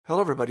Hello,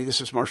 everybody. This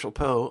is Marshall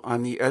Poe.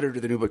 I'm the editor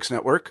of the New Books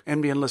Network.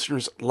 NBN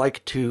listeners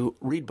like to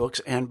read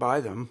books and buy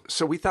them.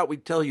 So we thought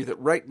we'd tell you that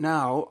right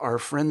now, our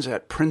friends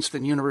at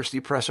Princeton University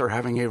Press are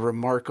having a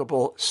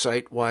remarkable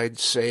site-wide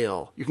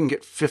sale. You can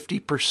get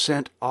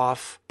 50%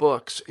 off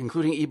books,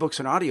 including ebooks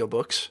and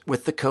audiobooks,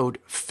 with the code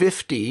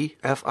 50,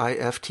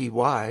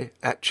 F-I-F-T-Y,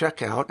 at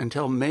checkout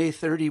until May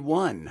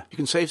 31. You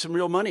can save some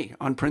real money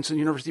on Princeton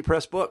University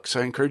Press books.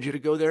 I encourage you to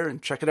go there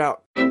and check it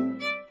out.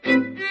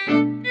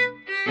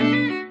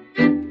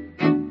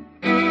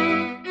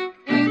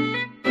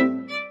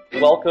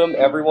 Welcome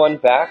everyone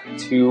back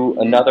to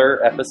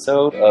another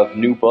episode of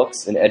New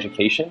Books in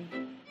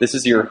Education. This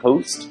is your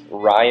host,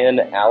 Ryan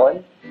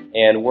Allen,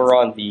 and we're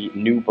on the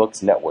New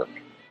Books Network.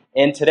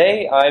 And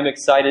today I'm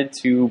excited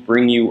to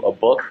bring you a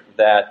book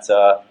that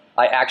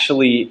I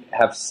actually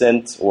have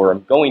sent, or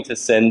I'm going to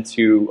send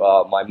to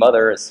my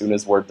mother as soon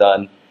as we're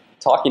done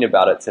talking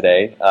about it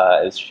today,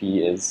 as she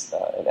is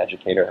an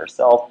educator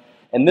herself.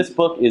 And this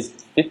book is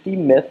 50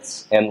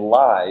 Myths and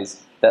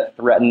Lies That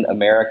Threaten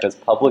America's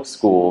Public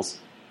Schools,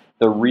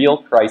 The Real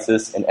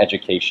Crisis in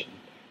Education.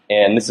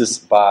 And this is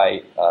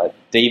by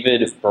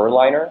David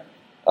Berliner,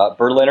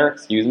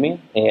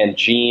 and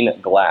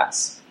Gene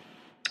Glass.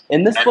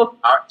 In this book,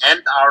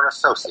 our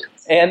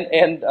associates. And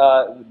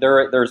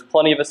there's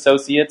plenty of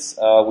associates.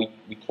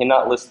 We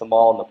cannot list them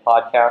all in the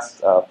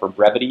podcast for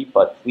brevity,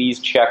 but please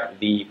check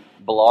the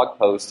blog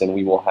post, and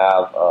we will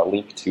have a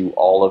link to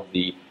all of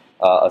the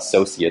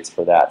associates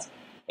for that.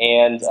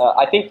 And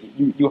I think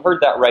you heard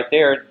that right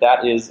there.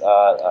 That is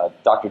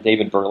Dr.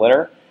 David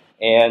Berliner.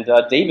 And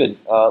David,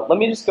 let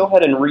me just go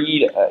ahead and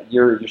read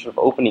your sort of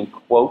opening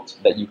quote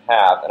that you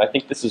have. And I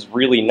think this is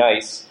really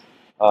nice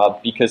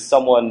because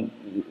someone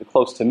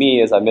close to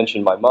me, as I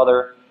mentioned, my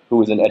mother,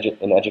 who is an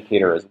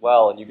educator as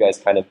well, and you guys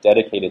kind of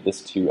dedicated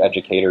this to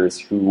educators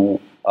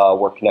who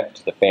were connected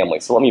to the family.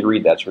 So let me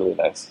read that. It's really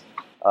nice.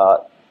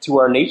 To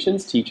our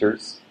nation's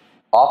teachers,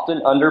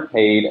 often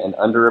underpaid and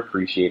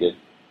underappreciated,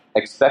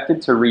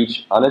 expected to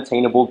reach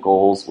unattainable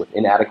goals with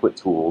inadequate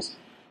tools,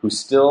 who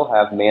still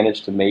have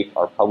managed to make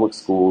our public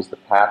schools the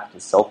path to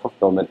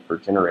self-fulfillment for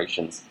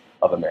generations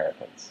of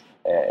Americans.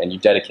 And you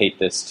dedicate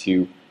this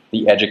to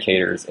the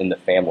educators in the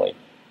family.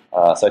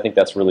 So I think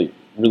that's really,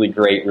 really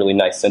great, really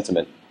nice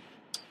sentiment.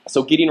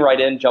 So getting right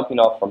in, jumping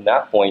off from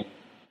that point,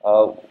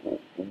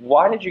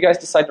 why did you guys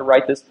decide to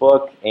write this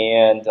book,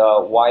 and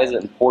why is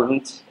it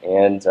important,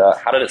 and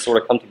how did it sort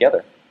of come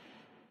together?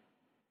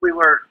 We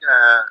were,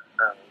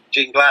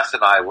 Gene Glass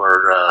and I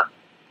were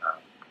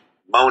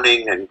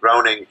moaning and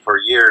groaning for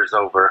years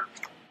over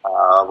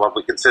what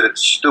we considered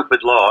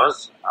stupid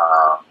laws.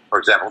 For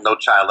example, No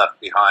Child Left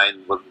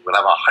Behind would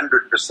have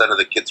 100% of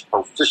the kids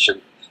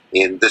proficient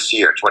in this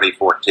year,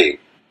 2014.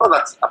 Well,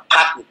 that's a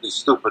patently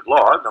stupid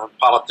law. When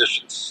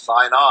politicians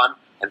sign on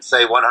and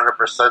say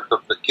 100%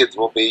 of the kids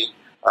will be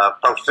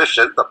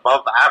proficient,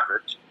 above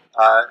average,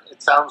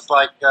 it sounds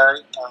like,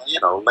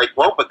 Lake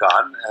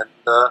Wobegon,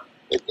 and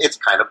it's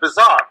kind of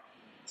bizarre.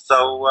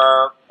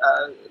 So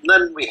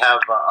then we have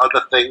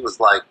other things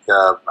like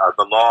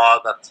the law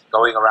that's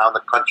going around the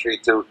country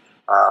to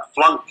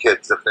flunk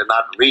kids if they're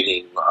not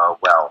reading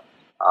well.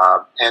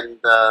 And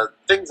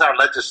things our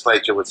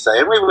legislature would say,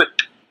 and we would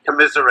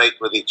commiserate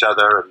with each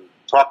other and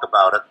talk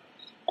about it.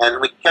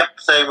 And we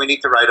kept saying we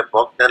need to write a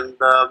book, and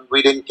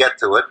we didn't get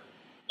to it.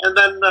 And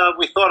then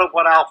we thought of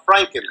what Al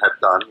Franken had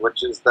done,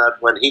 which is that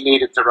when he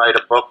needed to write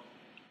a book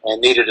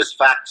and needed his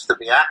facts to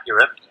be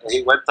accurate,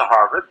 he went to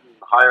Harvard,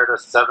 hired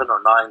us 7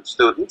 or 9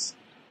 students,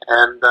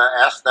 and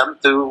asked them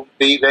to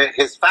be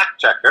his fact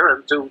checker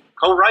and to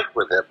co-write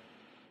with him.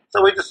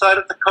 So we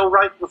decided to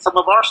co-write with some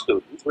of our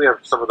students. We have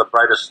some of the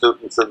brightest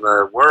students in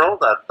the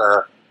world at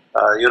the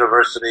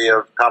University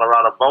of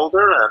Colorado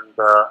Boulder and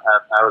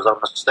at Arizona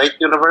State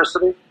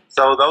University.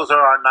 So those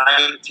are our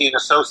 19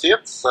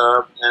 associates.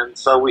 And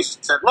so we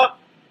said, look,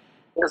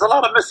 there's a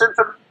lot of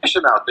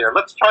misinformation out there.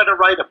 Let's try to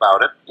write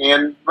about it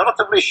in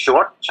relatively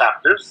short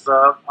chapters.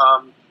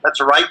 That's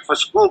right for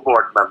school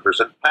board members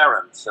and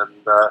parents,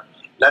 and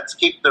let's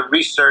keep the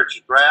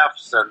research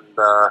graphs and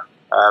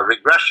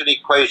regression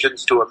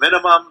equations to a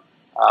minimum,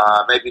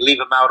 maybe leave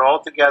them out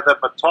altogether,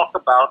 but talk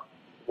about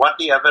what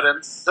the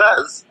evidence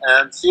says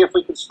and see if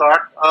we can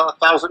start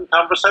 1,000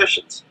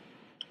 conversations.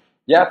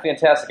 Yeah,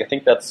 fantastic. I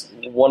think that's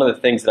one of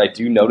the things that I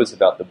do notice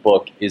about the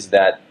book is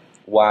that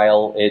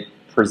while it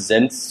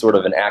presents sort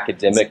of an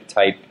academic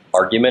type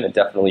argument, and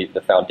definitely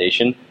the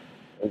foundation,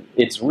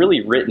 it's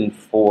really written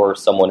for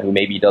someone who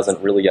maybe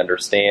doesn't really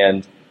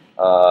understand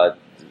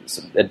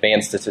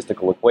advanced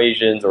statistical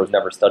equations or has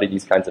never studied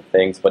these kinds of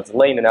things, but it's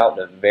laying it out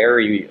in a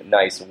very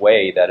nice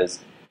way that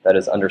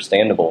is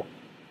understandable.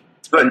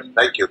 Good,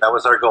 thank you. That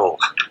was our goal.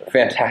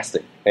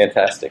 Fantastic.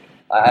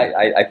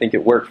 I think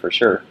it worked for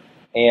sure.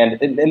 And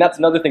that's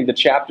another thing. The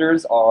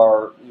chapters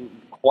are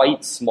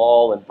quite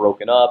small and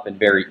broken up and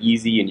very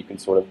easy, and you can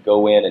sort of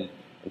go in and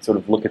sort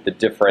of look at the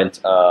different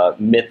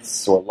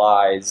myths or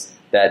lies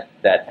that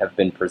have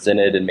been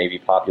presented in maybe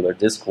popular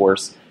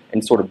discourse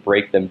and sort of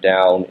break them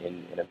down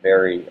in a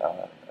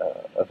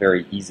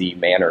very easy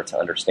manner to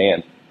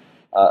understand.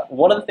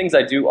 One of the things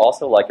I do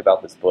also like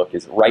about this book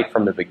is right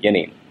from the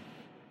beginning,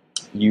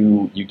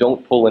 you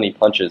don't pull any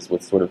punches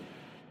with sort of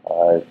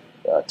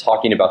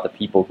talking about the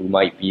people who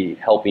might be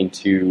helping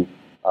to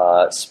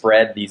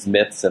spread these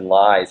myths and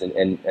lies.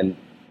 And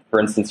for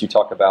instance, you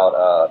talk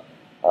about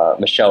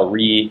Michelle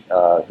Rhee,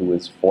 who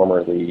was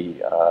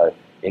formerly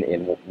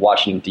in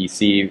Washington,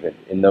 D.C.,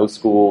 in those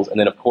schools. And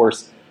then, of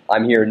course,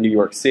 I'm here in New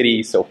York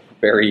City, so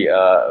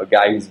a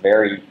guy who's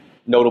very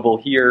notable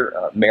here,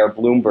 Mayor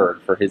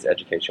Bloomberg, for his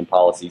education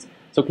policies.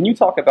 So can you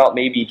talk about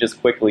maybe just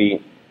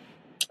quickly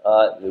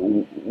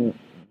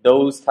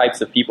those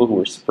types of people who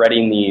are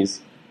spreading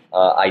these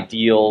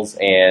ideals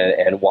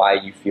and why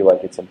you feel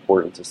like it's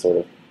important to sort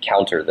of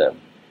counter them?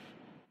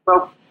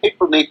 Well,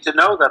 people need to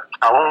know that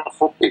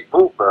powerful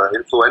people,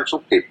 influential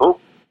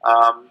people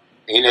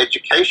in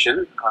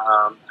education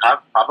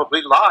have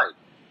probably lied.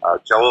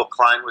 Joel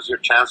Klein was your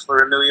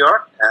chancellor in New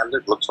York, and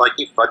it looks like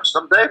he fudged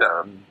some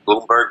data.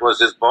 Bloomberg was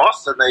his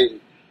boss, and they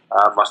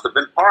must have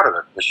been part of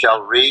it.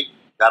 Michelle Rhee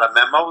got a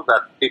memo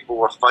that people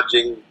were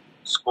fudging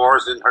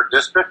scores in her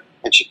district,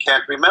 and she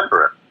can't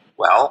remember it.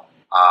 Well,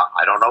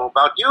 I don't know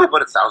about you,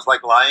 but it sounds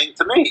like lying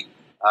to me.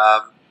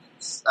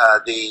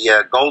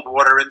 The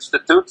Goldwater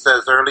Institute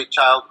says early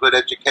childhood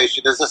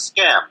education is a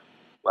scam.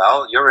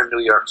 Well, you're in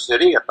New York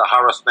City at the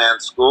Horace Mann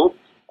School.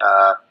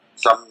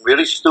 Some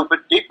really stupid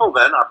people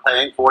then are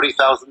paying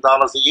 $40,000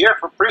 a year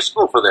for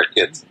preschool for their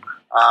kids.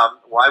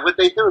 Why would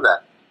they do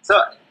that? So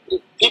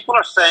people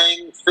are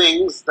saying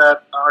things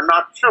that are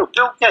not true.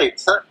 Bill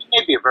Gates, he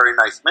may be a very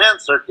nice man,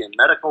 certainly in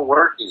medical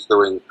work. He's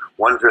doing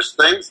wondrous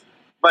things,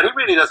 but he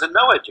really doesn't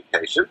know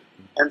education.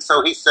 And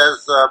so he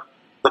says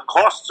the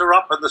costs are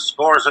up and the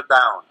scores are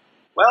down.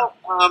 Well,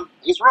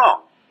 he's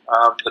wrong.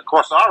 The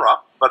costs are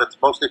up, but it's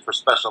mostly for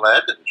special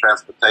ed and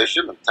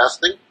transportation and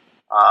testing.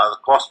 The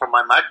costs for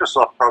my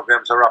Microsoft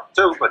programs are up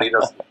too, but he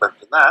doesn't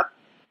mention that.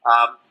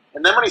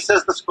 And then when he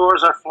says the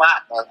scores are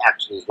flat,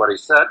 actually is what he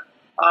said,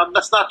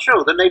 that's not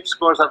true. The NAEP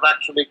scores have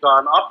actually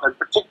gone up, and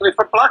particularly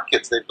for black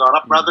kids, they've gone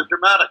up rather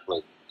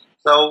dramatically.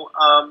 So,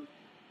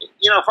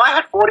 if I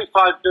had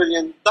 $45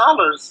 billion,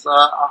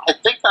 I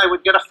think I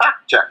would get a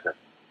fact checker.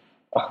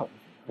 Oh,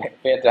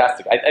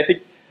 fantastic. I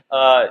think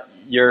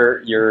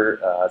your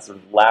sort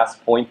of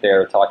last point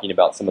there, talking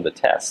about some of the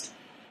tests.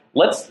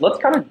 Let's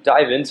kind of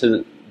dive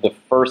into the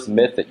first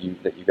myth that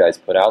you guys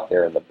put out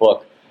there in the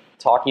book,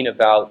 talking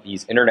about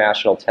these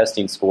international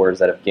testing scores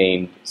that have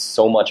gained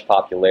so much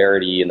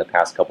popularity in the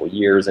past couple of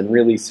years, and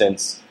really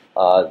since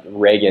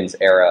Reagan's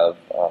era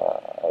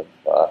of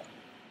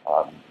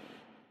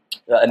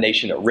a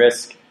nation at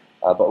risk.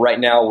 But right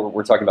now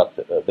we're talking about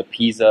the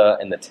PISA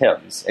and the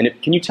TIMSS.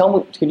 And can you tell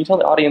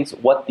the audience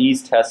what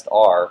these tests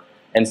are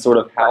and sort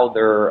of how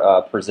they're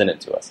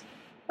presented to us?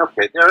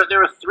 Okay,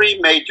 there are three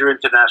major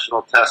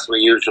international tests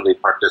we usually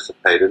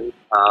participate in.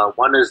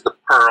 One is the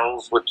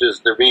PEARLS, which is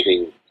the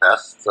reading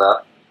tests.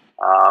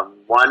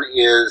 One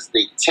is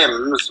the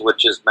TIMSS,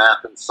 which is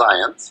math and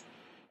science.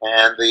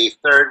 And the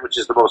third, which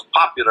is the most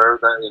popular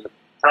in the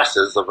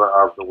presses of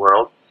the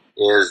world,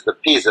 is the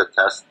PISA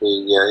test,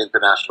 the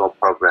International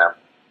Program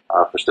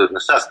for Student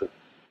Assessment.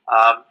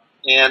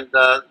 And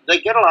they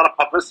get a lot of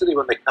publicity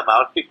when they come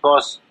out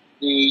because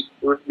the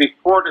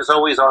report is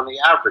always on the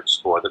average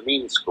score, the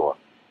mean score.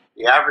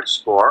 The average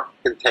score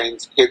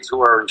contains kids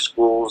who are in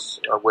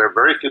schools where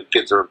very few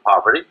kids are in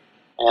poverty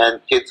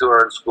and kids who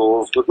are in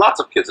schools with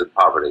lots of kids in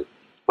poverty.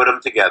 Put them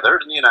together,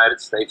 and the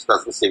United States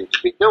doesn't seem to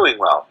be doing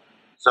well.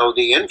 So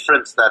the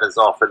inference that is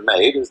often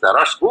made is that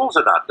our schools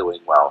are not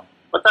doing well.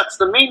 But that's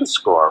the mean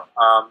score.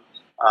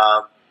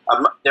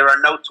 There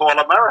are no tall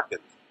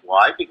Americans.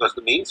 Why? Because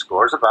the mean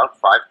score is about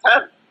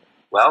 5'10".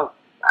 Well,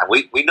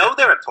 we know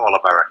there are tall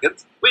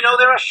Americans. We know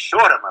there are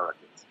short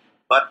Americans.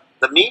 But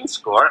the mean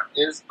score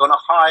is going to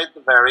hide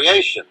the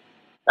variation.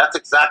 That's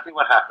exactly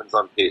what happens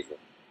on PISA.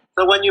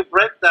 So when you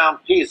break down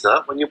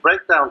PISA, when you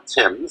break down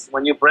TIMSS,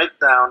 when you break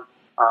down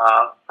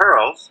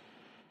PEARLS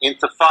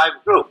into 5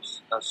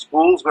 groups,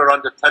 schools where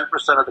under 10%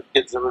 of the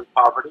kids are in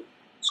poverty,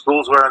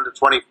 schools where under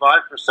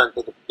 25%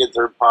 of the kids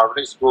are in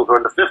poverty, schools where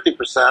under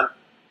 50%,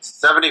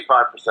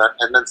 75%,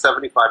 and then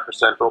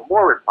 75% or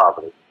more in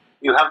poverty.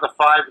 You have the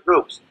 5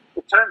 groups.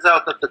 It turns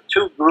out that the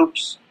 2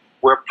 groups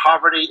where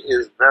poverty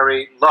is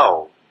very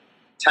low,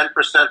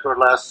 10% or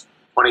less,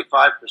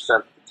 25%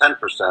 to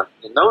 10%,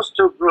 in those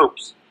 2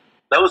 groups,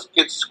 those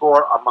kids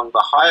score among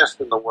the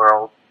highest in the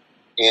world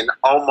in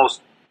all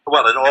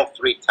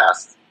 3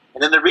 tests.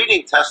 And in the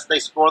reading test, they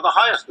score the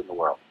highest in the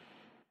world.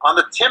 On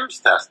the TIMSS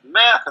test,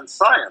 math and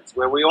science,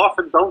 where we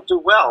often don't do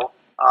well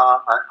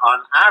on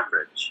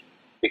average,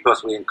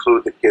 because we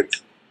include the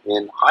kids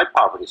in high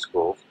poverty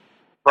schools,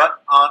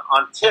 but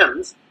on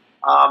TIMSS,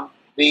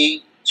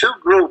 the 2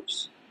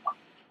 groups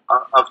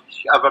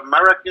of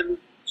American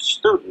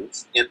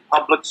students in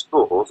public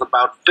schools,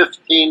 about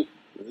 15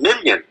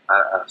 million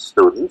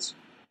students,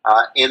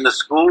 in the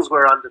schools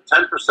where under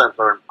 10%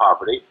 are in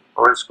poverty,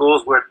 or in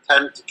schools where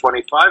 10 to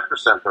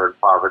 25% are in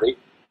poverty,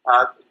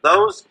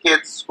 those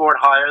kids scored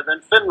higher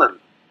than Finland.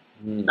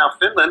 Now,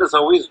 Finland has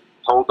always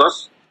told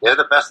us they're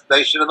the best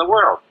nation in the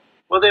world.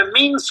 Well, their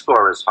mean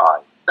score is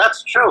high.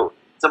 That's true.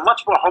 It's a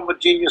much more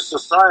homogeneous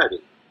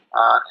society.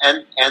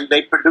 And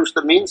they produced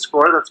a mean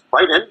score that's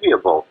quite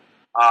enviable.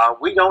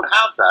 We don't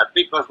have that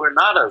because we're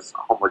not as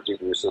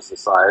homogeneous a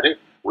society.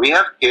 We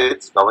have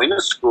kids going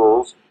to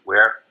schools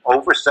where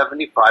over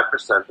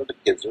 75% of the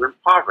kids are in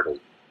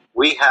poverty.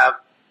 We have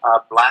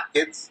black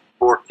kids,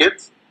 poor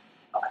kids,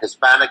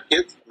 Hispanic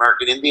kids,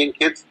 American Indian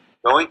kids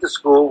going to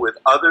school with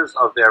others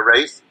of their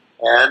race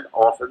and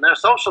often their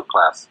social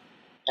class.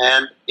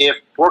 And if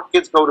poor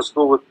kids go to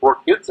school with poor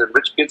kids and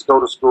rich kids go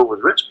to school with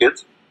rich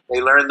kids,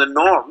 they learn the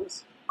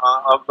norms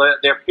of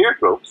their peer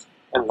groups.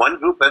 And one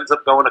group ends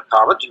up going to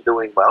college and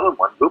doing well, and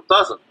one group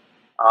doesn't.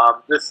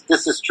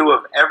 This is true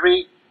of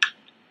every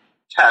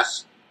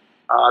test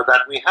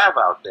that we have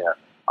out there.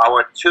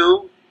 Our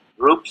two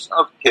groups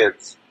of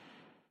kids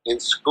in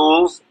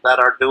schools that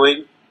are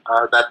doing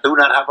that do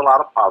not have a lot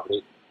of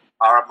poverty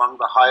are among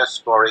the highest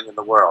scoring in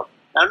the world.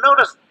 Now,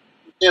 notice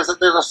there's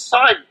a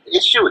side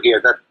issue here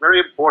that's very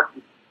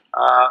important,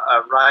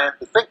 Ryan,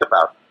 to think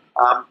about.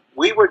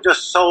 We were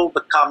just sold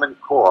the Common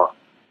Core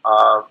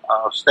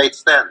of state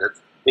standards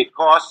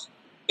because,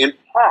 in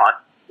part,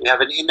 we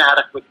have an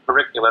inadequate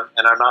curriculum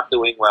and are not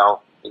doing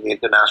well in the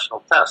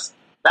international tests.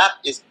 That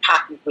is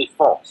patently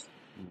false.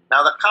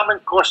 Now, the Common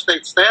Core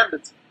state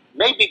standards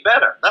may be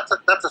better. That's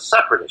a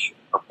separate issue,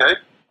 okay?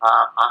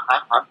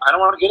 I don't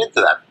want to get into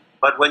that.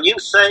 But when you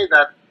say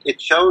that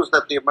it shows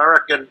that the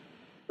American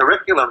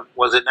curriculum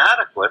was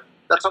inadequate,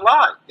 that's a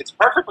lie. It's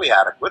perfectly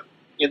adequate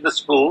in the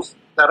schools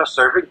that are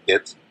serving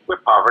kids where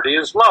poverty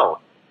is low.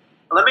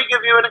 Let me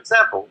give you an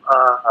example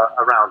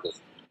around this.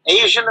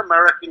 Asian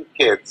American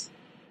kids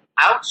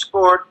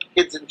outscored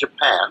kids in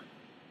Japan,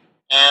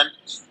 and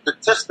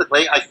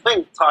statistically, I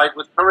think, tied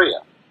with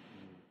Korea.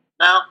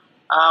 Now,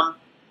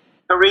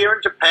 Korea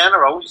and Japan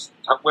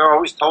we're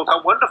always told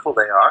how wonderful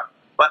they are,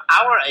 but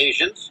our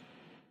Asians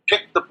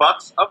kick the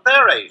butts of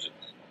their Asians.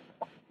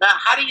 Now,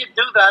 how do you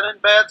do that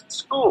in bad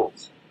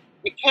schools?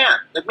 You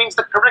can't. That means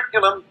the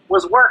curriculum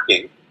was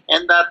working,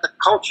 and that the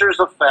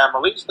cultures of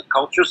families, the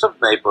cultures of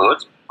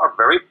neighborhoods, are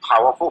very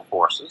powerful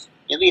forces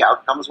in the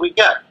outcomes we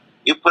get.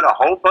 You put a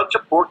whole bunch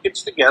of poor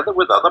kids together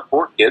with other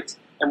poor kids,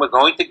 and we're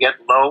going to get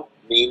low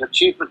mean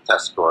achievement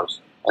test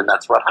scores, and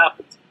that's what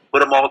happens. Put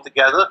them all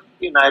together,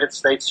 the United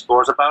States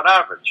scores about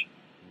average.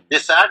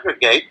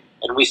 Disaggregate,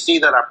 and we see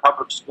that our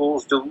public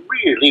schools do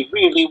really,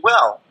 really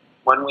well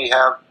when we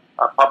have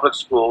public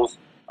schools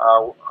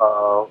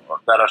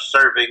that are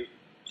serving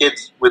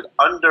kids with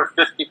under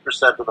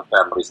 50% of the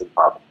families in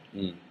poverty.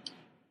 Mm.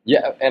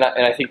 Yeah, and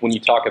I think when you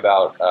talk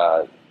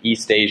about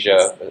East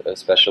Asia,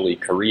 especially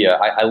Korea,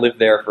 I lived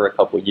there for a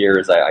couple of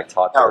years. I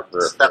taught there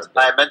that's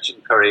why I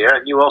mentioned Korea,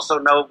 and you also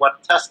know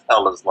what test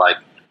hell is like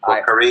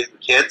for Korean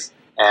kids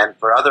and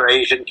for other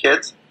Asian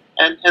kids.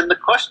 And the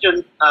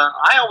question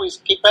I always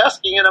keep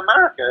asking in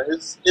America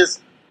is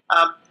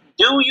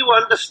do you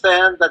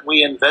understand that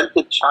we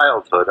invented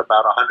childhood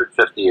about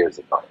 150 years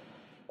ago?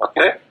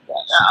 Okay?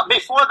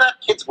 Before that,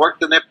 kids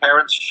worked in their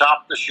parents'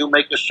 shop, the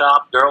shoemaker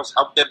shop. Girls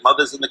helped their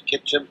mothers in the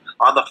kitchen.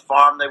 On the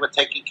farm, they were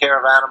taking care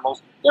of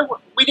animals.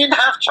 We didn't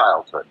have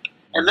childhood.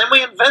 And then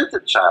we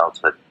invented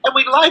childhood. And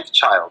we liked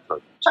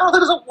childhood.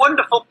 Childhood is a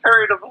wonderful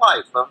period of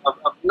life,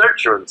 of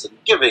nurturance and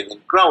giving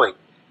and growing.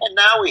 And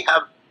now we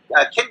have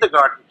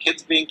kindergarten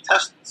kids being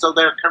tested so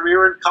they're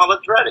career and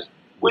college ready.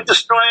 We're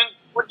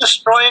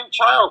destroying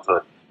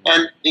childhood.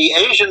 And the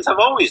Asians have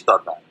always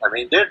done that. I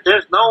mean,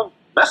 there's no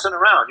messing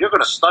around. You're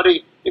going to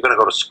study, you're going to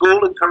go to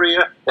school in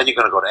Korea, then you're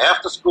going to go to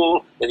after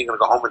school, then you're going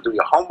to go home and do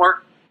your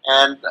homework,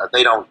 and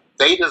they don't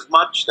date as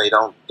much, they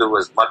don't do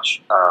as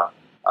much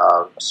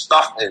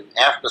stuff in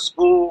after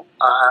school,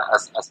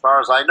 as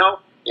far as I know,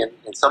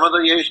 in some of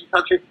the Asian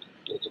countries.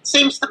 It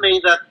seems to me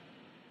that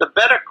the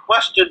better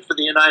question for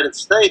the United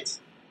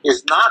States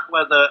is not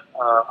whether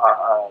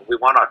we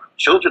want our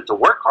children to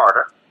work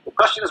harder. The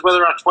question is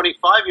whether our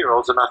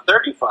 25-year-olds and our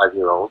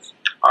 35-year-olds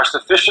are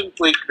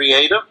sufficiently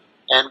creative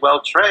and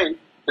well-trained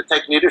to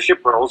take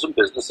leadership roles in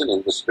business and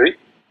industry.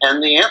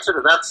 And the answer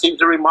to that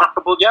seems a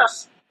remarkable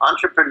yes.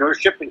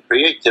 Entrepreneurship and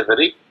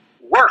creativity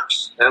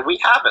works, and we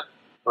have it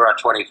for our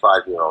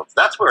 25-year-olds.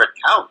 That's where it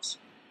counts.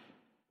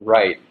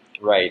 Right.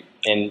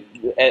 And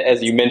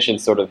as you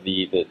mentioned, sort of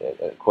the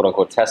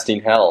quote-unquote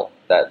testing hell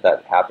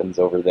that happens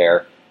over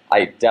there,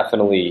 I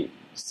definitely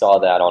saw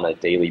that on a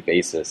daily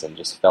basis and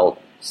just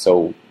felt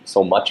so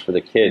much for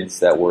the kids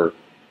that were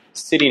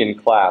sitting in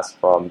class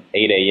from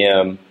 8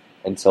 a.m.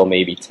 until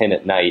maybe 10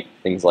 at night,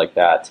 things like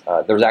that.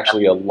 There was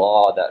actually a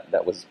law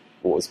that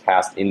was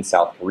passed in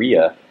South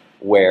Korea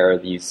where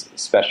these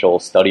special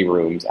study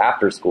rooms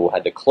after school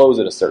had to close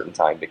at a certain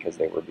time because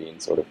they were being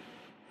sort of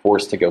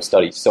forced to go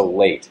study so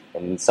late.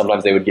 And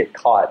sometimes they would get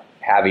caught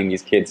having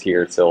these kids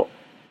here till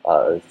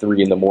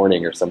 3 in the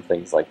morning or some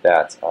things like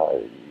that,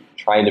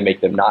 trying to make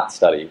them not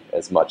study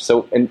as much.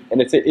 So, and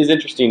it is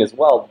interesting as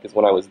well because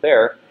when I was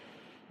there,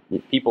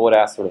 people would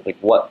ask sort of like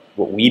what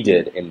we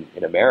did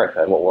in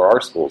America and what were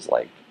our schools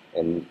like.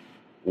 And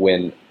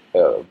when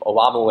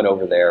Obama went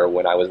over there,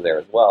 when I was there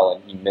as well,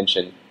 and he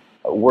mentioned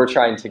we're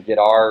trying to get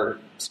our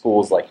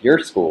schools like your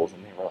schools.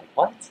 And they were like,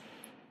 what?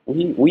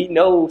 We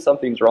know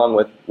something's wrong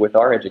with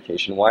our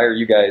education. Why are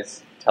you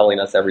guys telling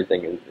us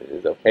everything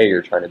is okay?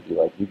 You're trying to be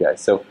like you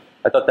guys. So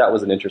I thought that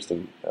was an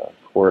interesting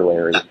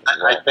corollary.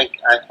 I think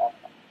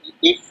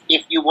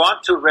if you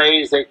want to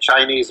raise a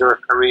Chinese or a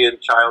Korean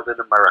child in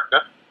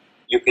America,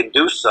 you can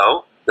do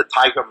so. The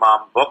Tiger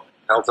Mom book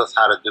tells us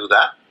how to do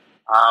that.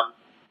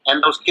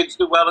 And those kids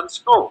do well in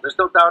school. There's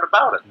no doubt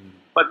about it.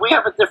 But we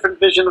have a different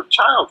vision of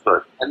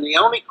childhood. And the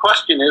only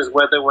question is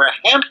whether we're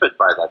hampered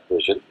by that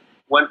vision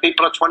when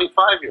people are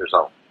 25 years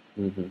old.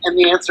 Mm-hmm. And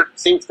the answer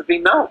seems to be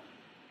no.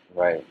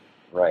 Right.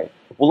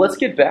 Well, let's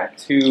get back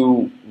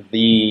to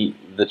the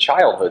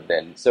childhood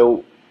then.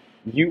 So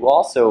you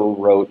also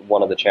wrote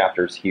one of the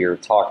chapters here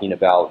talking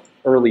about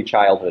early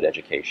childhood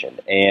education.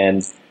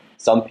 And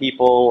some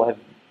people have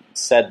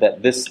said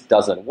that this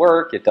doesn't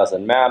work, it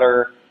doesn't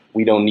matter,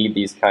 we don't need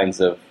these kinds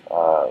of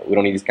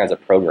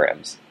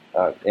programs.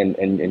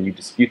 And you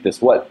dispute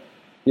this. What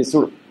is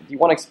do you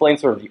want to explain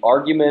sort of the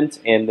argument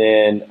and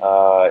then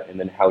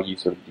how you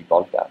sort of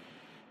debunk that?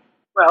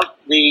 Well,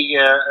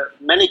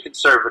 many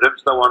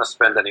conservatives don't want to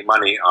spend any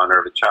money on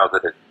early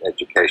childhood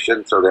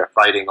education, so they're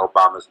fighting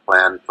Obama's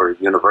plan for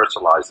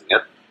universalizing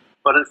it.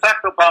 But in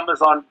fact,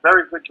 Obama's on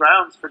very good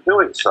grounds for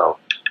doing so.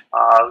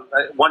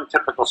 One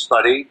typical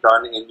study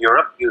done in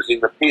Europe using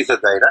the PISA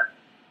data,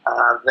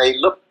 they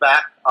looked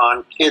back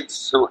on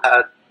kids who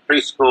had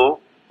preschool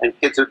and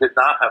kids who did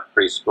not have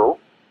preschool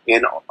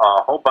in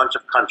a whole bunch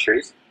of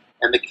countries.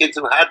 And the kids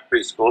who had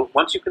preschool,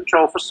 once you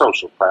control for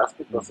social class,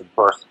 because of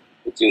course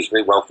it's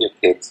usually wealthier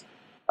kids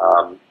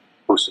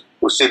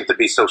who seem to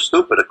be so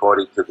stupid,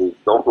 according to the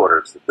Goldwater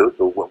Institute.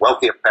 The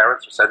wealthier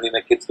parents are sending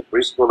their kids to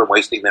preschool and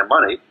wasting their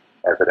money,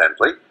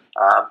 evidently.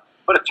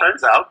 But it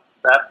turns out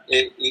that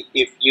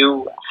if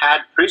you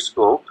had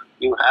preschool,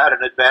 you had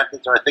an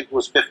advantage, I think it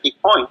was 50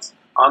 points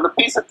on the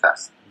PISA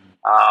test.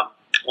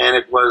 And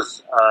it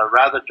was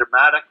rather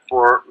dramatic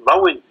for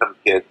low-income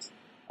kids.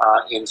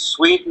 In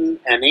Sweden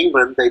and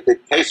England, they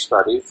did case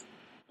studies,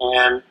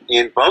 and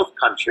in both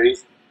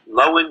countries,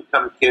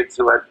 low-income kids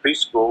who had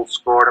preschool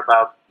scored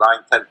about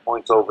 9-10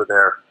 points over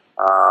their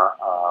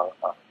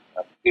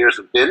peers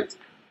who didn't,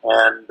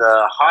 and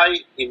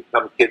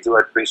high-income kids who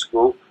had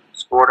preschool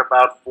scored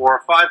about 4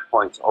 or 5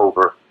 points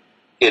over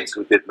kids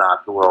who did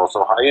not, who were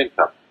also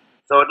high-income.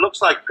 So it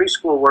looks like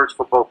preschool works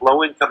for both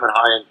low-income and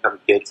high-income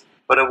kids,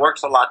 but it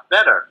works a lot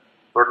better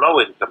for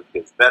low-income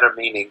kids, better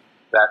meaning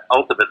that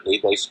ultimately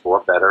they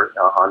score better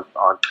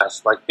on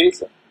tests like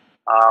PISA.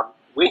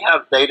 We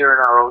have data in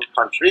our own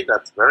country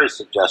that's very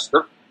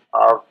suggestive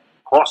of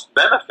cost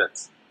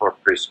benefits for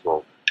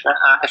preschool.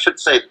 I should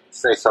say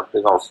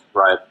something else,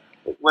 Brian.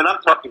 When I'm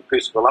talking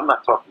preschool, I'm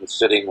not talking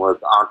sitting with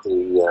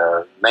Auntie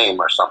Mame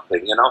or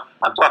something,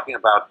 I'm talking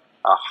about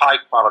a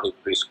high-quality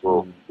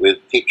preschool with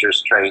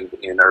teachers trained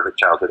in early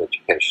childhood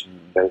education.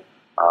 Okay?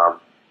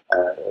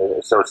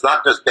 So it's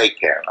not just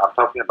daycare. I'm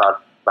talking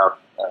about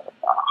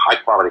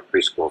high-quality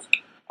preschools.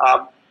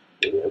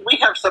 We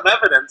have some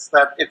evidence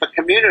that if a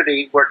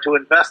community were to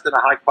invest in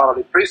a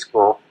high-quality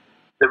preschool,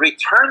 the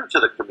return to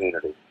the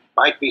community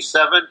might be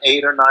 $7,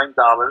 $8, or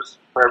 $9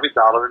 for every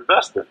dollar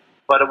invested,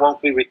 but it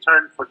won't be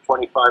returned for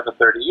 25 or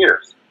 30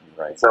 years.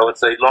 Right. So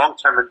it's a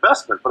long-term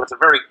investment, but it's a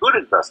very good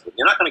investment.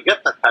 You're not going to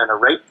get that kind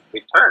of rate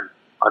return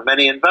on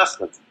many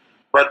investments.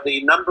 But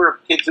the number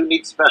of kids who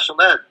need special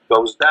ed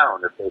goes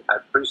down if they've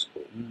had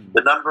preschool.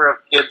 The number of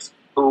kids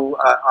who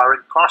are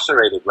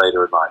incarcerated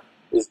later in life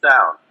is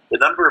down. The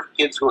number of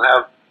kids who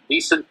have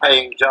decent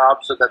paying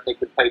jobs so that they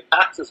can pay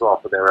taxes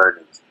off of their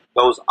earnings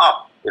goes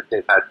up if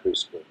they've had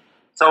preschool.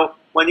 So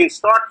when you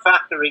start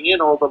factoring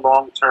in all the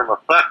long-term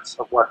effects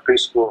of what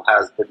preschool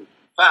has been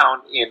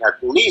found in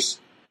at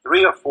least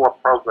 3 or 4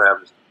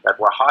 programs that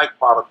were high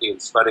quality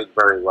and studied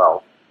very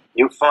well,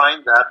 you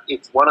find that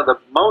it's one of the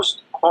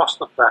most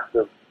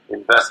cost-effective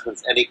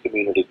investments any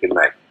community can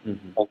make.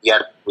 And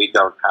yet we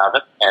don't have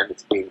it, and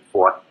it's being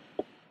fought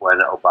when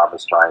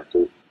Obama's trying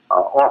to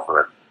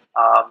offer it.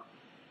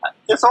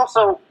 There's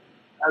also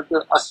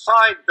a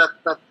side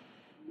that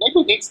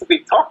maybe needs to be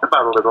talked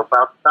about a little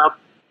about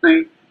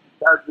the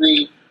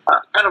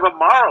kind of a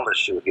moral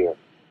issue here.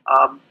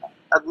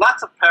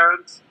 Lots of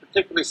parents,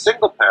 particularly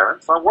single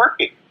parents, are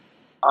working.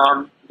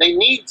 They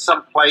need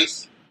some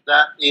place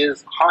that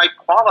is high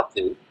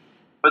quality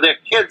for their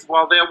kids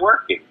while they're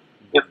working.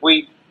 If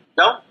we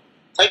don't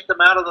take them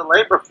out of the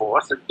labor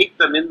force and keep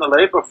them in the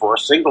labor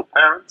force, single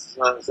parents,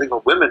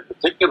 single women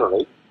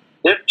particularly,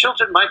 their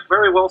children might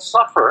very well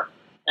suffer,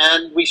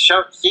 and we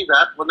see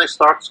that when they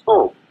start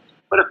school.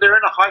 But if they're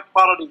in a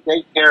high-quality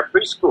daycare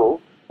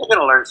preschool, they're going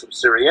to learn some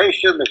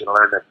seriation, they're going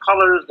to learn their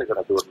colors, they're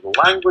going to do a little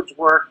language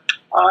work.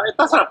 It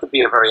doesn't have to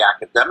be a very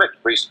academic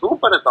preschool,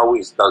 but it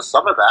always does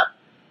some of that.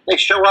 They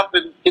show up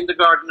in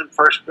kindergarten and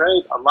first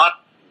grade a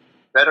lot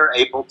better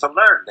able to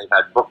learn. They've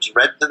had books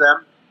read to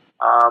them.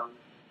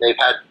 They've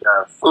had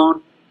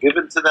food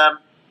given to them.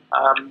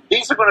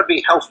 These are going to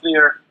be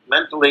healthier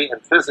mentally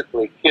and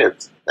physically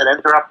kids that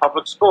enter our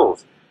public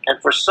schools.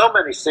 And for so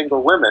many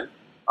single women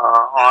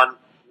on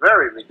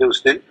very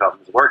reduced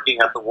incomes, working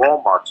at the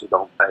Walmarts who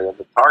don't pay and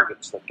the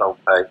Targets that don't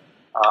pay.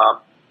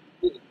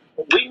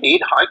 We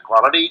need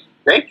high-quality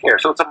daycare.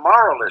 So it's a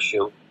moral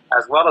issue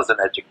as well as an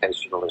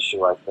educational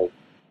issue, I think,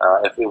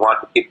 if we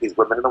want to keep these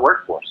women in the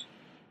workforce.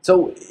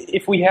 So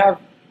if we have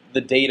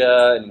the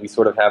data and we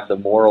sort of have the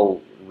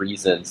moral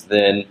reasons,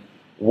 then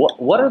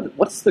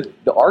what's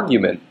the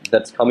argument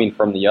that's coming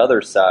from the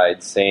other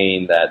side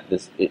saying that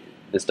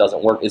this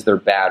doesn't work? Is there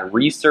bad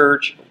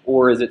research,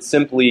 or is it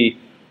simply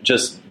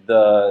just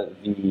the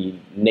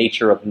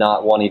nature of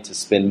not wanting to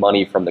spend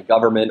money from the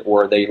government,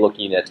 or are they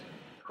looking at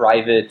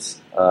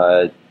private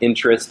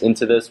interest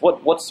into this?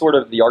 What's sort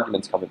of the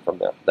arguments coming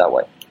from that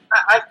way?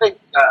 I think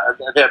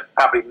there are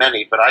probably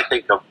many, but I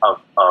think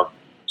of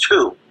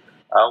two.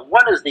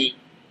 One is the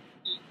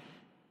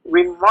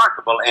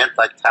remarkable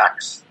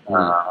anti-tax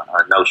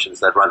notions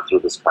that run through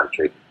this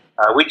country.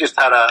 We just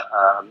had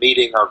a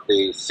meeting of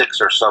the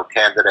 6 or so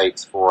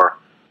candidates for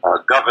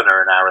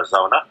governor in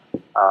Arizona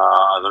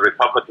on the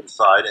Republican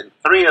side, and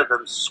 3 of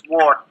them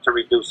swore to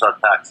reduce our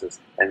taxes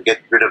and get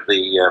rid of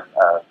the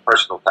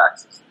personal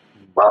taxes.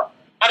 Well,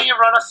 how do you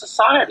run a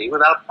society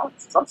without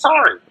taxes? I'm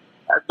sorry.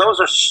 Those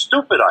are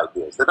stupid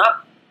ideas. They're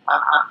not,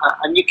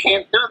 and you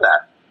can't do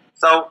that.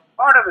 So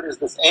part of it is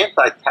this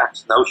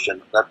anti-tax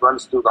notion that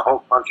runs through the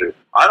whole country.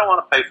 I don't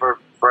want to pay for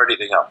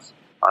anything else.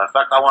 In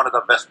fact, I want to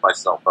divest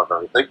myself of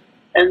everything.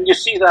 And you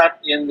see that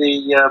in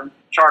the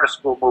charter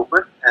school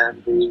movement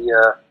and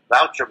the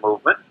voucher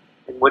movement,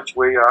 in which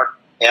we are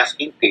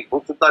asking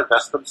people to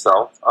divest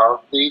themselves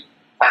of the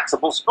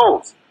taxable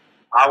schools.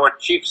 Our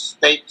chief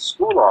state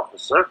school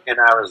officer in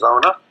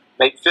Arizona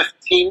made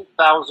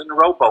 15,000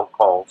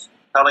 robocalls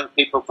telling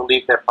people to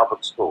leave their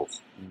public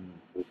schools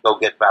and go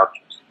get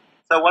vouchers.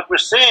 So what we're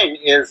seeing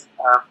is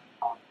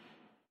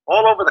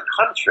all over the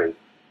country,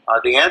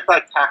 the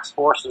anti-tax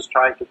forces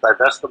trying to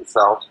divest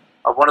themselves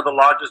of one of the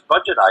largest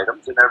budget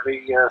items in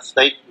every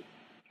state,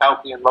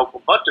 county, and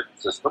local budget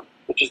system,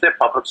 which is their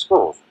public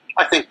schools.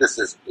 I think this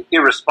is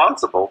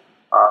irresponsible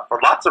for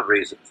lots of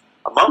reasons,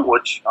 among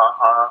which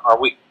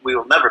we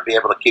will never be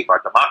able to keep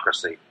our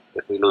democracy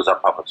if we lose our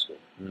public schools.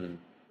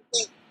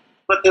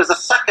 But there's a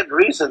second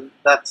reason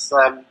that's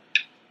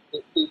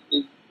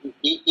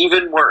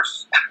even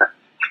worse.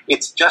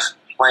 It's just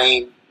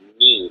plain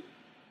mean.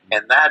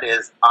 And that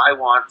is, I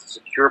want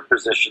secure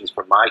positions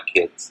for my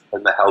kids,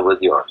 and the hell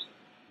with yours.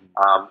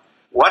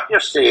 What you're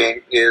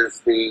seeing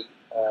is the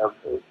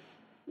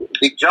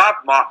job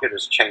market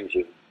is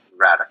changing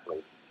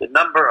radically. The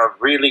number of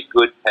really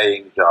good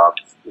paying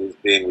jobs is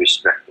being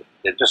restricted.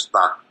 They're just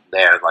not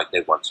there like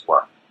they once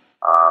were.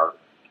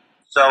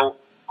 So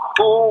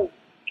who's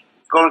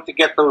going to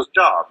get those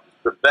jobs?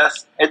 The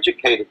best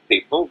educated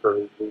people,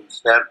 the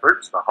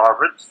Stanfords, the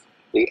Harvards,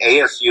 the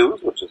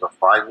ASUs, which is a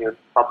fine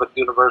public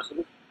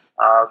university.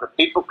 The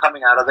people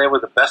coming out of there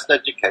with the best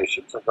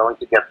educations are going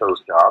to get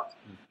those jobs.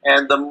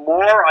 And the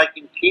more I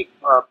can keep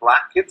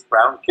black kids,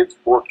 brown kids,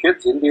 poor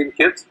kids, Indian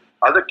kids,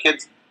 other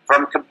kids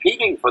from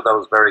competing for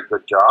those very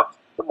good jobs,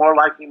 the more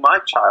likely my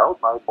child,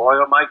 my boy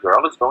or my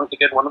girl, is going to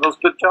get one of those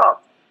good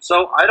jobs.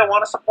 So I don't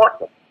want to support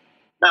them.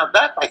 Now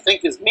that, I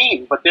think, is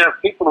mean, but there are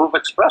people who have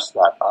expressed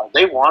that.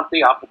 They want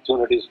the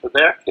opportunities for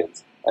their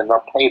kids, and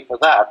they'll pay for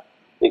that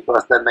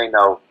because then they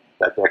know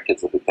that their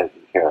kids will be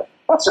taken care of.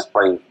 That's just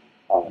plain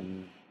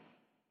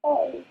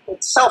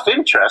it's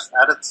self-interest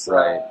at its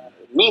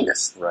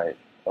meanest. Right.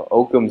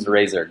 Occam's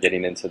razor,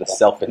 getting into the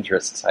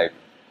self-interest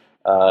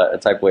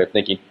type way of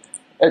thinking.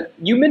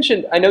 You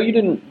mentioned, I know you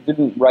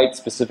didn't write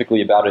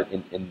specifically about it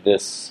in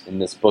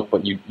this book,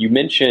 but you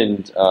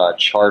mentioned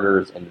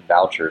charters and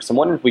vouchers. So I'm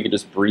wondering if we could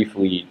just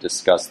briefly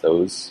discuss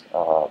those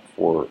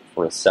for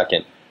a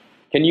second.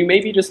 Can you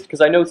maybe just,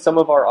 because I know some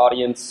of our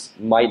audience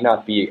might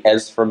not be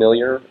as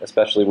familiar,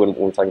 especially when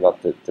we're talking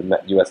about the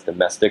U.S.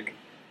 domestic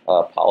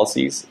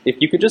policies.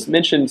 If you could just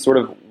mention sort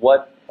of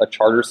what a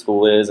charter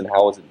school is and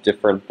how is it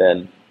different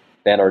than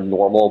our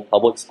normal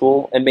public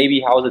school, and maybe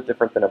how is it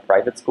different than a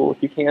private school,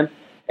 if you can,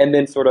 and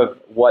then sort of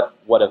what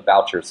a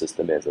voucher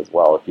system is as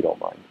well, if you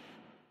don't mind.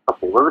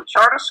 Okay, well, the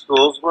charter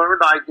schools were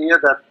an idea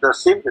that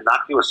seemed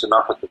innocuous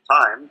enough at the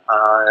time.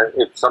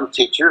 If some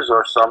teachers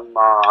or some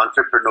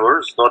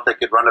entrepreneurs thought they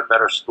could run a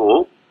better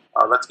school,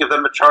 let's give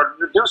them a charter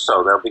to do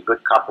so. There'll be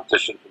good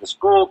competition for the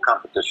school.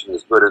 Competition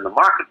is good in the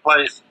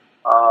marketplace.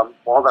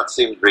 All that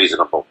seemed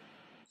reasonable.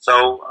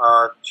 So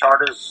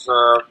charters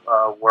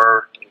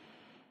were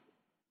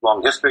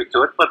long history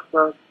to it,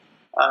 but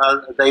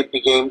they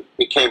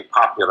became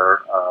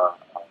popular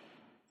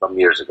some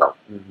years ago.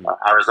 Mm-hmm.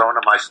 Arizona,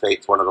 my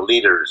state's one of the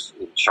leaders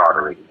in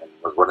chartering and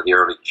was one of the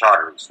early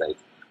chartering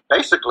states.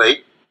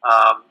 Basically,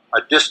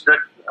 a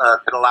district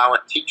could allow a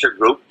teacher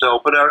group to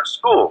open a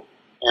school,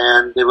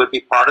 and it would be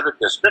part of the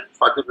district,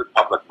 funded with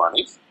public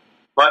monies.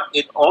 But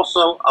it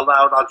also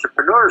allowed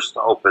entrepreneurs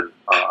to open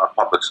a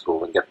public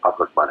school and get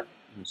public money.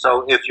 Mm-hmm.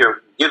 So if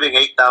you're giving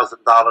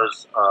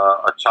 $8,000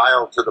 a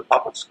child to the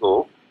public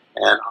school,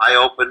 and I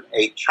open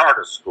a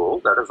charter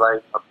school, that is, I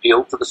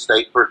appeal to the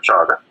state for a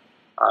charter,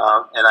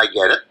 and I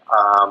get it.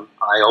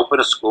 I open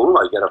a school,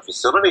 I get a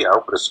facility, I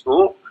open a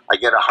school, I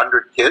get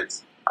 100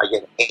 kids. I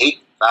get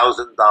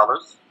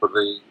 $8,000 for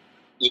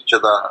each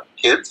of the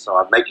kids, so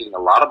I'm making a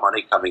lot of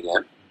money coming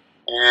in.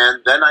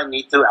 And then I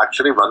need to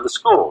actually run the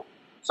school.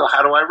 So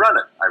how do I run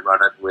it? I run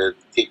it with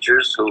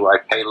teachers who I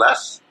pay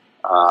less.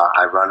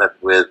 I run it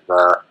with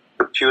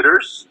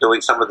computers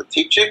doing some of the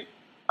teaching.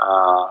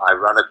 I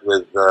run it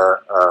with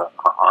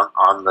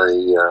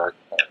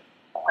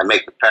I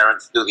make the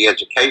parents do the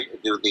education,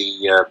 do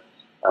the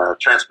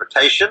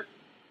transportation,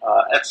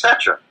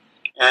 etc.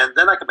 And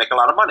then I can make a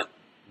lot of money.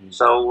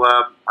 So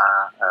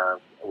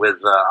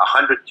with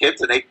 100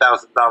 kids and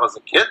 $8,000 a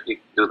kid, you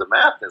can do the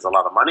math. There's a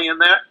lot of money in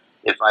there.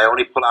 If I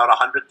only pull out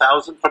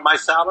 $100,000 from my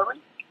salary,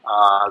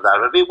 that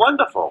would be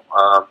wonderful.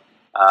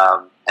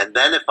 And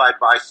then if I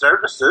buy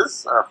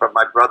services from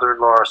my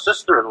brother-in-law or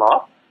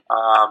sister-in-law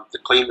to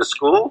clean the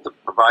school, to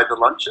provide the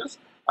lunches,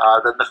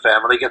 then the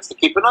family gets to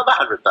keep another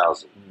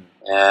 $100,000.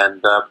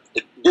 And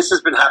this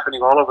has been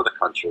happening all over the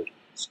country,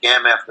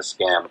 scam after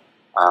scam,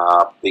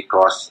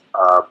 because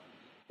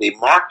the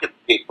market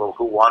people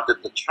who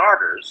wanted the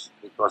charters,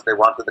 because they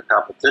wanted the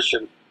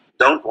competition,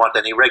 don't want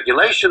any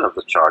regulation of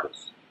the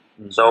charters.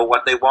 So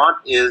what they want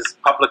is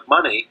public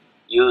money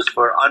used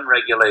for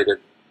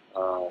unregulated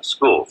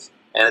schools.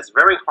 And it's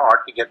very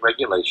hard to get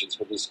regulations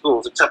for these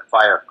schools, except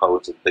fire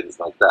codes and things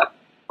like that.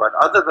 But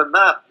other than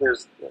that,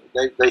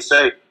 they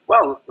say,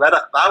 well, let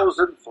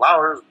 1,000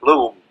 flowers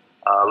bloom.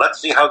 Let's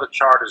see how the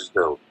charters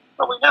do.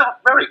 Well, we now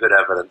have very good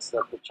evidence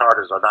that the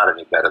charters are not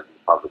any better than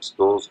public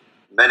schools.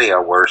 Many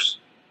are worse.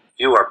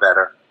 Few are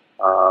better.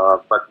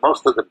 But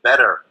most of the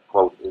better,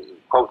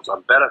 quotes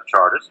on better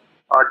charters,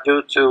 are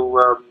due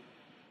to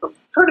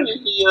pretty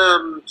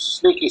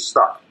sneaky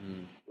stuff.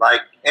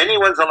 Like,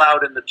 anyone's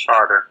allowed in the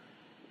charter,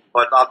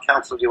 but I'll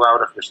counsel you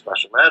out if you're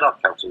special ed. I'll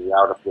counsel you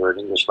out if you're an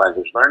English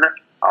language learner.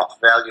 I'll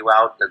fail you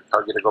out and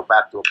tell you to go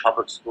back to a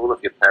public school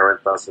if your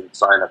parent doesn't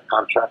sign a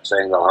contract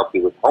saying they'll help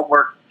you with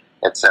homework,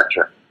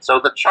 etc. So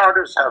the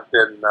charters have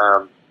been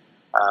a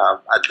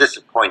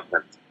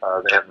disappointment.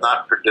 They have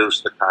not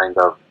produced the kind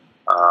of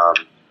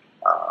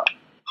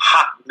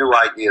hot new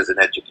ideas in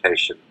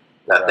education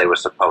that they were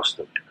supposed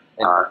to.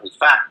 In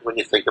fact, when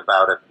you think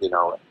about it,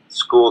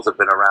 schools have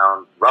been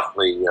around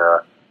roughly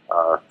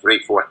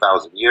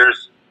 3,000-4,000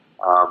 years.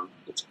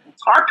 It's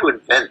hard to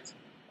invent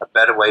a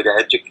better way to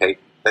educate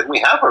than we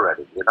have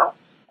already,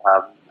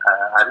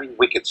 I mean,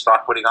 we could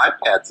start putting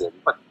iPads in,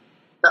 but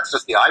that's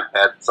just the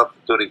iPad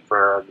substituting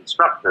for an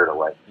instructor in a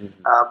way.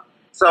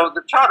 So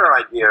the charter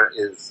idea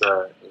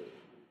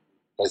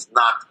has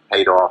not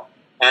paid off,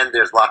 and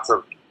there's lots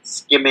of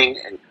skimming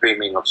and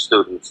creaming of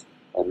students,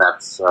 and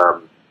that's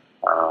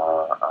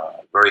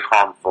very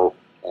harmful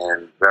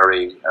and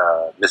very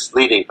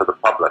misleading for the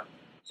public.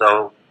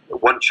 So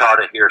one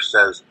charter here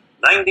says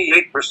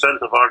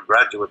 98% of our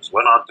graduates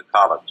went on to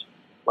college.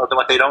 Well,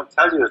 what they don't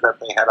tell you is that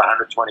they had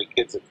 120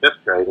 kids in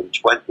 5th grade and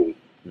 20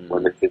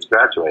 when the kids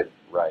graduated.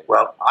 Right.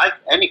 Well,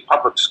 any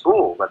public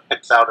school that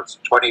picks out its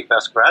 20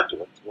 best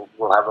graduates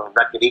will have a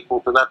record equal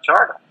to that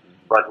charter.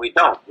 But we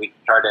don't. We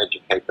try to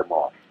educate them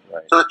all.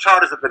 Right. So the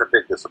charters have been a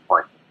big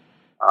disappointment.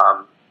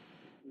 Now,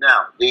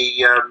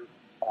 the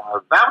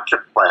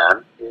voucher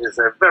plan is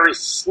a very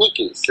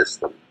sneaky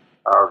system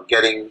of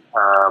getting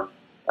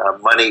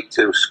money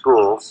to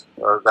schools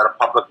that are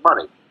public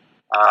money.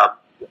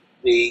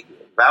 The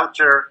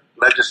voucher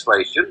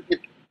legislation,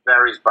 it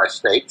varies by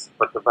states,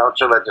 but the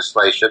voucher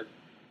legislation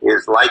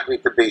is likely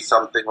to be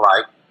something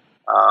like,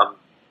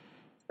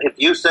 if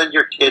you send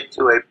your kid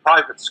to a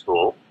private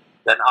school,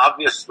 then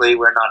obviously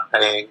we're not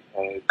paying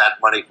that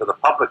money for the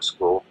public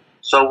school,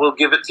 so we'll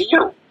give it to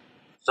you.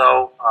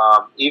 So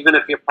even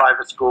if your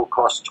private school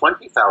costs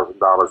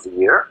 $20,000 a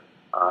year,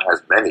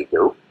 as many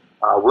do,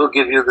 we'll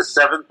give you the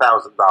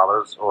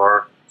 $7,000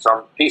 or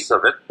some piece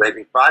of it,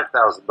 maybe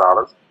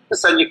 $5,000, to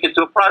send your kid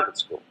to a private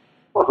school.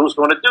 Well, who's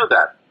going to do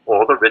that?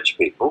 All the rich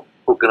people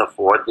who can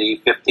afford the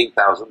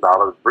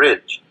 $15,000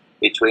 bridge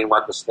between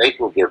what the state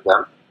will give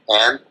them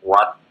and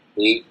what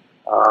the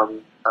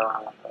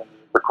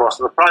cost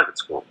of the private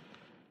school.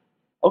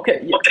 Okay,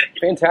 yeah,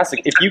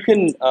 fantastic. If you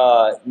can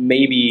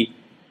maybe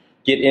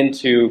get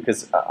into,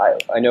 because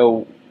I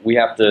know we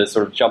have to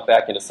sort of jump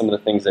back into some of the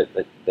things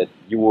that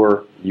you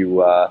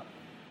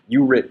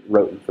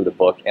wrote for the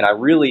book, and I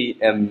really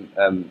am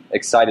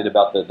excited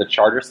about the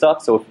charter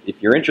stuff. So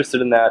if you're interested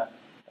in that,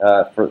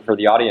 for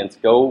the audience,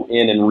 go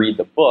in and read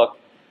the book,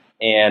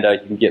 and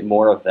you can get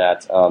more of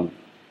that.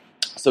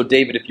 So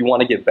David, if you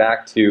want to get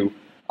back to,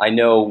 I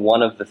know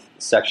one of the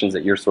sections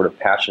that you're sort of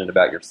passionate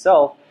about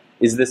yourself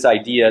is this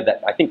idea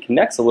that I think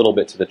connects a little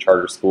bit to the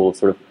charter school,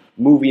 sort of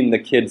moving the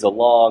kids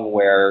along,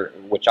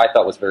 which I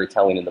thought was very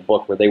telling in the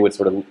book, where they would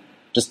sort of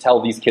just tell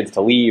these kids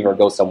to leave or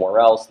go somewhere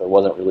else. There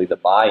wasn't really the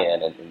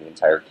buy-in in the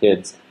entire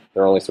kids.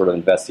 They're only sort of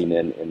investing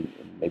in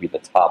maybe the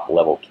top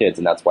level kids,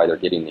 and that's why they're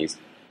getting these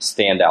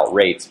standout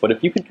rates. But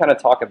if you could kind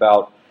of talk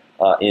about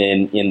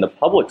in the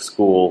public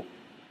school,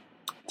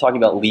 talking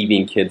about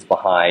leaving kids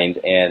behind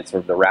and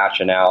sort of the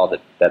rationale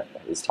that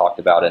is talked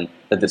about, and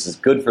that this is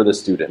good for the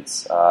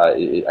students,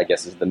 I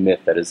guess is the myth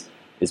that is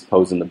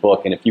posed in the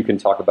book. And if you can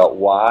talk about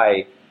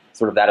why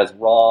sort of that is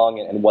wrong,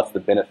 and what's the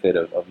benefit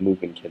of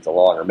moving kids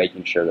along or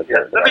making sure that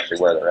they're actually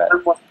where they're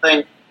at. One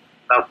thing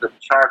about the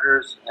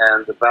charters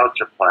and the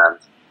voucher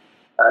plans.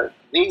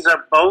 These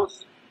are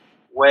both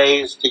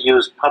ways to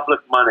use public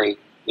money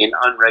in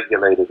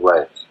unregulated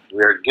ways.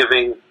 We are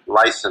giving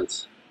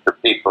license to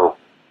people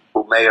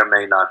who may or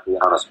may not be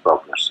honest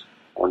brokers.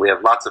 And we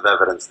have lots of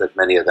evidence that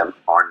many of them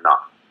are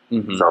not.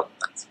 Mm-hmm. So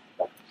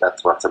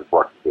that's what's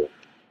important here.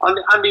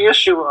 On the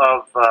issue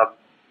of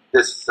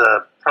this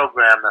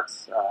program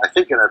that's, I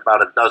think, in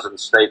about a dozen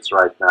states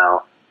right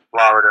now,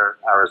 Florida,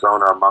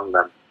 Arizona among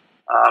them.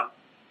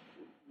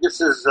 This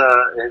is,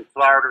 in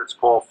Florida, it's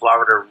called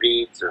Florida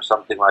Reads or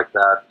something like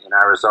that. In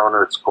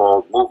Arizona, it's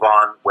called Move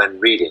On When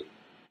Reading.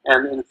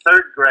 And in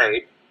third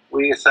grade,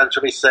 we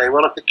essentially say,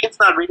 well, if the kid's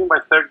not reading by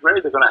third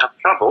grade, they're going to have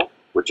trouble,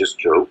 which is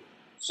true.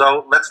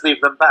 So let's leave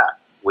them back,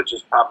 which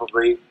is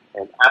probably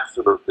an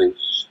absolutely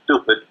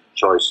stupid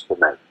choice to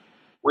make.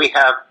 We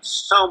have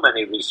so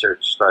many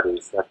research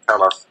studies that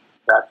tell us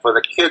that for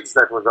the kids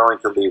that we're going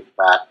to leave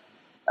back,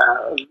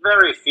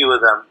 very few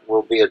of them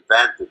will be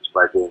advantaged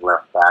by being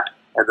left back,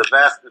 and the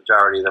vast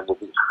majority of them will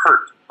be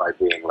hurt by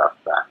being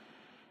left back.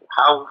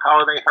 How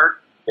are they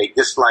hurt? They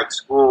dislike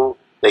school.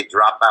 They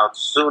drop out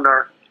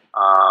sooner.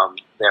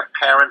 Their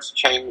parents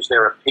change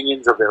their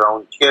opinions of their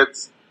own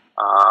kids.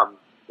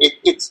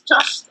 It's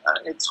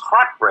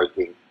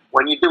heartbreaking.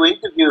 When you do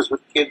interviews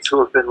with kids who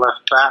have been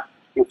left back,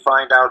 you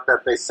find out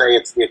that they say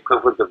it's the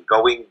equivalent of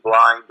going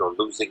blind or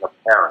losing a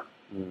parent.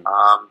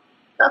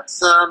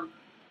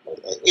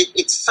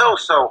 It's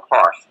so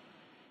harsh.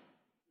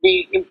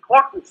 The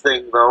important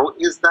thing, though,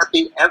 is that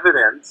the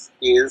evidence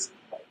is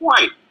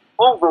quite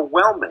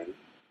overwhelming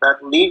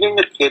that leaving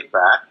a kid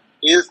back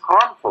is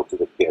harmful to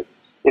the kid.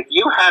 If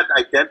you had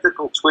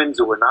identical twins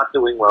who were not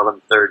doing well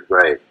in third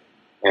grade,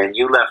 and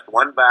you left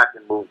one back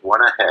and moved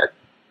one ahead,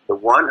 the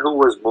one who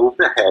was moved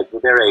ahead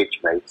with their age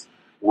mates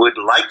would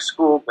like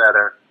school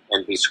better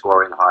and be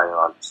scoring higher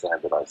on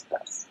standardized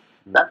tests.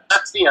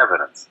 That's the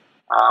evidence.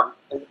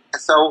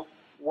 So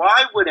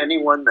why would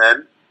anyone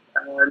then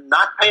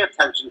not pay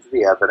attention to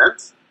the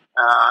evidence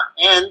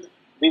and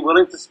be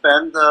willing to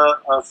spend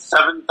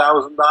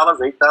 $7,000,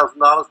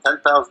 $8,000,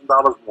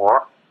 $10,000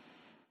 more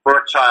for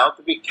a child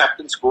to be kept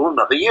in school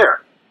another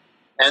year?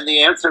 And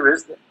the answer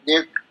is that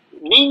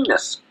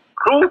meanness,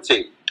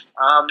 cruelty.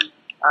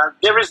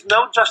 There is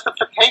no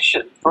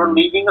justification for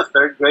leaving a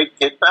third grade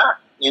kid back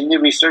in the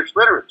research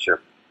literature.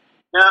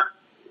 Now,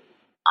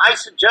 I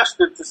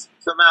suggested to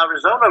some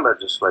Arizona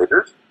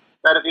legislators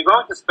that if you're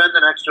going to spend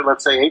an extra,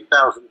 let's say,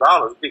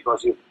 $8,000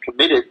 because you've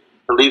committed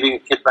to leaving a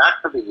kid back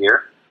for the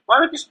year, why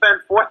don't you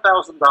spend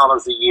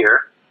 $4,000 a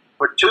year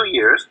for 2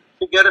 years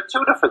to get a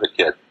tutor for the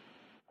kid?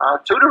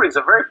 Tutoring is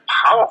a very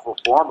powerful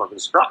form of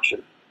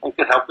instruction and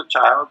can help the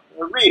child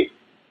read.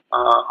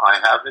 I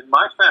have in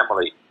my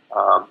family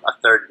a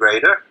third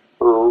grader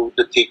who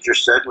the teacher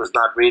said was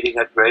not reading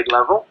at grade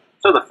level,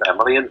 so the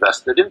family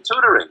invested in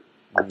tutoring.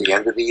 At the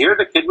end of the year,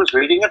 the kid was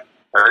reading at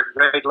third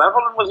grade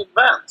level and was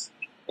advanced.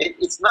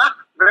 It's not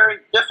very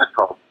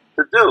difficult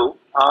to do.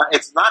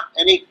 It's not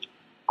any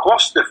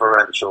cost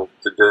differential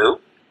to do.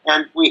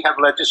 And we have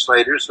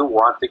legislators who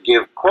want to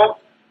give, quote,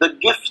 the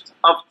gift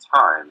of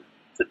time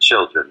to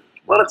children.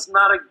 Well, it's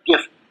not a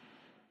gift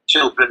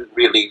children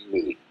really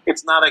need.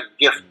 It's not a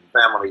gift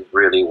families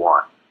really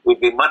want. We'd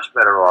be much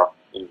better off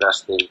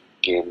investing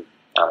in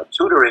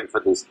tutoring for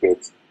these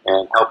kids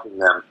and helping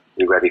them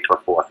be ready for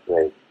fourth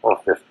grade or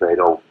fifth grade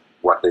or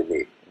what they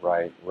need.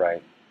 Right.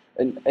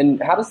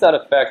 And how does that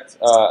affect,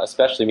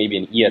 especially maybe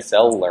an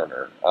ESL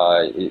learner,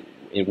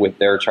 when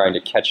they're trying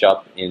to catch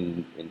up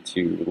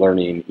into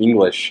learning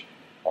English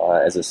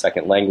as a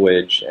second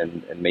language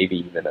and maybe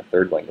even a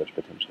third language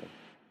potentially?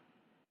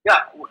 Yeah,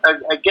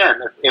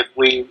 again, if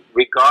we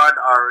regard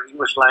our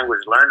English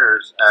language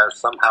learners as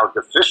somehow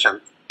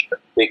deficient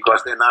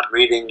because they're not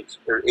reading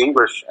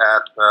English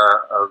at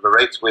the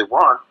rates we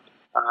want,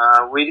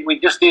 we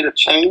just need a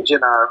change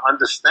in our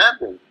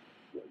understanding.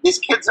 These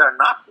kids are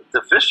not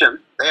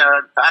deficient. They are,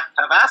 in fact,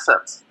 have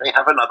assets. They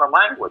have another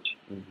language.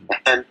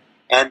 Mm-hmm.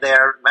 And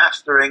they're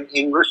mastering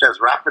English as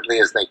rapidly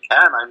as they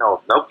can. I know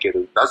of no kid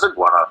who doesn't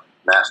want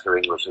to master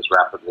English as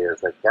rapidly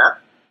as they can.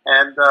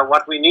 And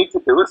what we need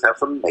to do is have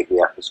some maybe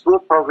after-school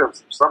programs,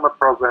 some summer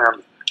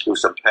programs, do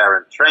some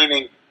parent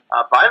training.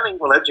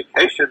 Bilingual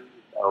education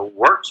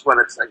works when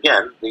it's,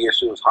 again, the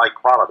issue is high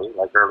quality,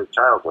 like early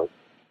childhood.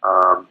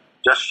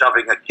 Just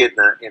shoving a kid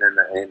in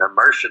an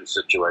immersion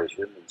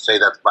situation and say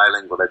that's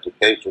bilingual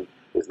education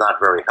is not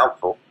very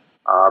helpful.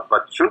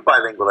 But true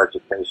bilingual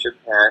education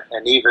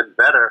and even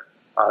better,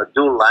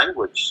 dual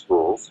language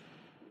schools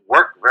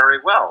work very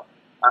well.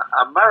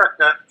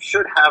 America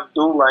should have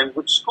dual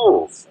language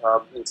schools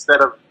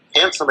instead of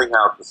canceling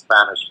out the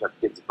Spanish that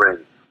kids bring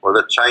or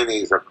the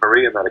Chinese or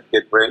Korean that a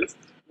kid brings.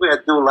 We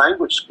had dual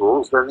language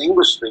schools, then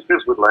English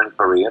speakers would learn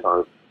Korean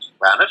or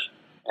Spanish,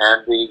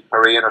 and the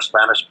Korean or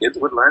Spanish kids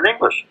would learn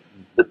English.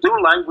 The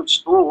dual language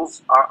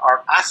schools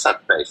are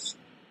asset-based.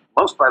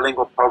 Most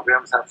bilingual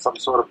programs have some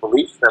sort of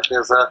belief that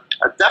there's a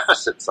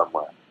deficit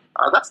somewhere.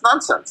 That's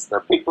nonsense. There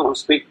are people who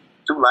speak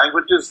two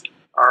languages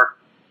are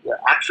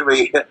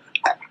actually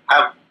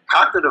have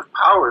cognitive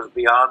powers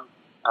beyond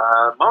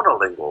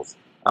monolinguals.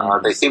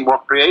 They seem more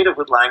creative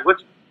with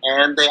language,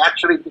 and they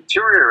actually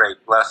deteriorate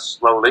less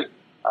slowly,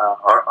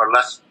 or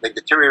less. They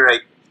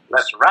deteriorate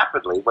less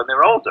rapidly when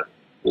they're older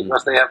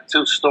because they have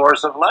two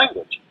stores of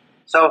language.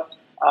 So,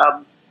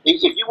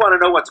 if you want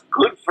to know what's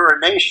good for a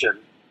nation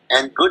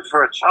and good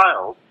for a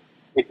child,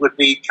 it would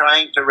be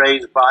trying to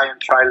raise bi- and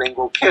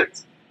trilingual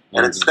kids.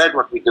 And instead,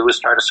 what we do is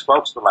try to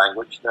squelch the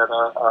language that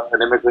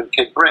an immigrant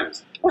kid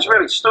brings. It's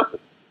really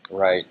stupid.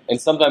 Right. And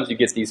sometimes you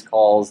get these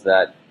calls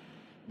that,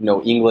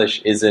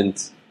 English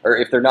isn't, or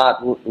if they're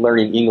not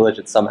learning English,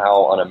 it's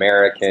somehow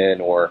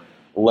un-American, or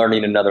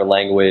learning another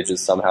language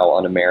is somehow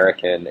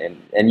un-American.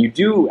 And you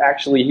do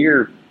actually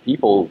hear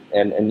people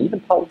and even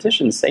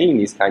politicians saying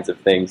these kinds of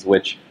things,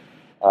 which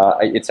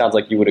it sounds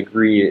like you would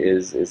agree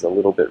is a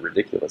little bit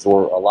ridiculous,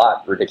 or a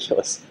lot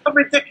ridiculous. But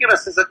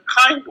ridiculous is a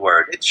kind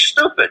word. It's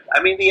stupid.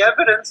 I mean, the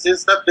evidence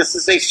is that this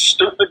is a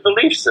stupid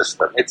belief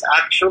system. It's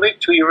actually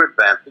to your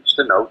advantage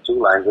to know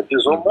two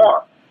languages or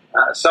more.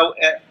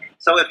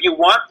 So if you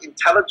want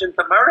intelligent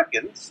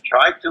Americans,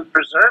 try to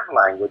preserve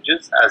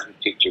languages as we're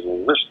teaching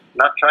English,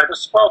 not try to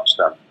squelch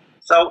them.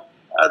 So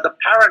the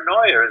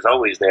paranoia is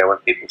always there when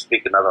people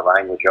speak another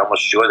language. You're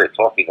almost sure they're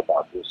talking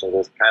about you. So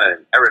there's kind of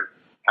inherent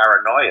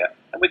paranoia.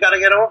 And we got to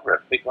get over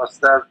it because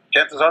the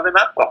chances are they're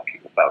not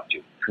talking about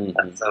you.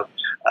 And so,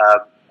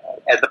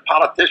 and the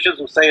politicians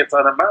who say it's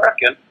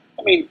un-American,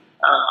 I mean,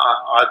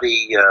 are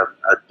the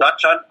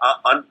Dutch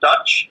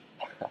un-Dutch?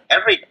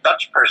 Every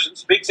Dutch person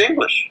speaks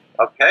English,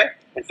 okay?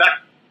 In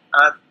fact,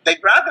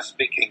 they'd rather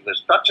speak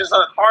English. Dutch is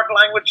a hard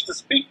language to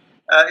speak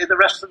in the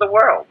rest of the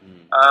world.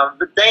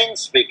 The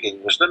Danes speak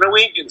English. The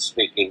Norwegians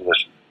speak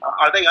English.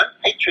 Are they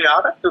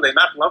unpatriotic? Do they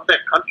not love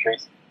their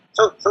countries?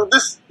 So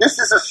this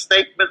is a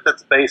statement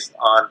that's based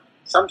on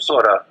some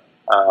sort of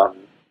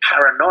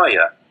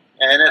paranoia,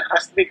 and it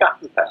has to be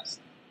gotten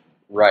past.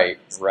 Right.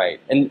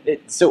 And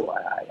so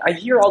I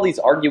hear all these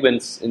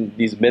arguments and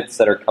these myths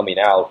that are coming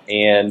out,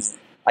 and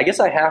I guess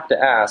I have to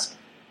ask,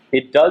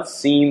 it does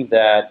seem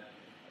that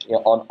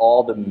on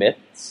all the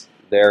myths,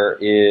 there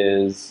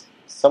is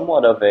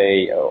somewhat of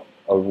a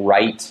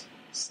right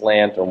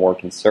slant or more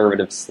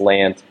conservative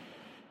slant.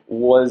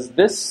 Was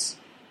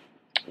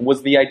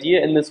the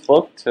idea in this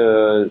book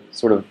to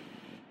sort of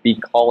be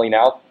calling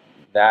out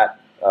that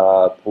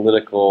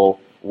political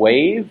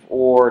wave,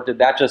 or did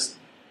that just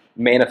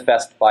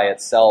manifest by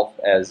itself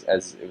as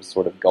it was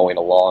sort of going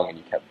along and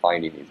you kept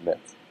finding these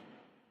myths?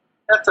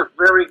 That's a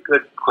very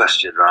good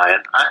question,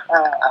 Ryan.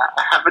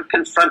 I haven't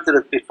confronted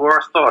it before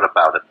or thought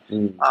about it.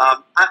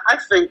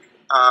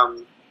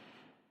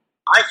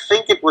 I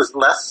think it was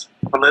less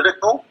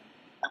political.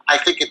 I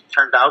think it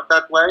turned out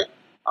that way.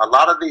 A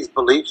lot of these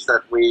beliefs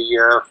that we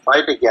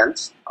fight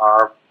against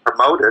are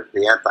promoted,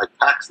 the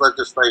anti-tax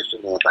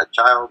legislation, the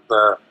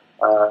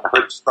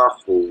anti-childhood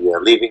stuff, the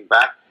leaving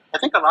back. I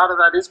think a lot of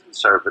that is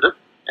conservative,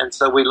 and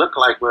so we look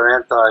like we're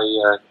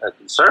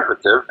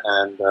anti-conservative,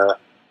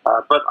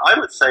 but I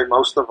would say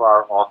most of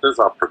our authors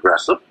are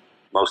progressive.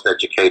 Most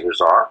educators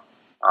are.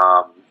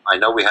 I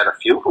know we had a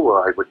few who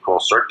I would call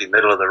certainly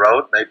middle of the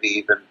road, maybe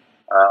even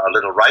a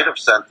little right of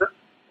center,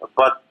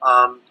 but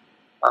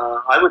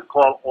I would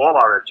call all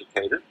our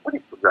educators pretty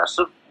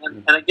progressive.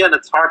 And again,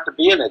 it's hard to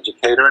be an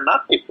educator and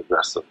not be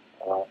progressive.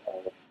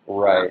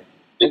 Right.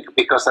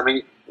 Because, I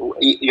mean,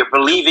 you're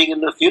believing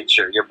in the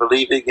future. You're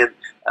believing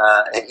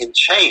in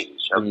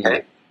change,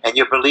 okay? And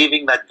you're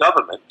believing that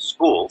government,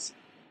 schools,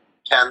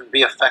 can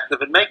be effective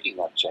in making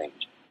that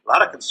change. A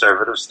lot of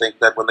conservatives think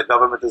that when the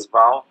government is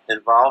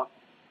involved,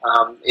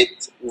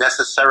 it's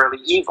necessarily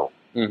evil.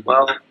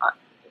 Well, there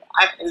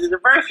are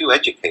very few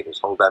educators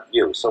hold that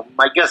view. So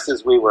my guess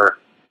is we were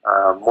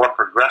more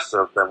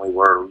progressive than we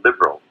were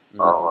liberal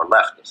or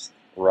leftist.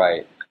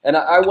 Right. And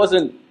I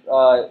wasn't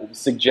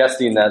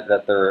suggesting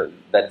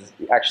that's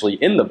actually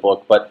in the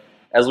book, but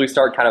as we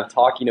start kind of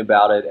talking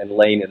about it and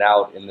laying it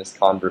out in this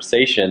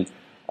conversation,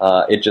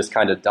 it just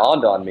kind of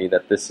dawned on me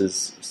that this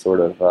is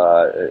sort of,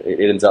 it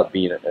ends up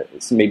being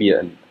maybe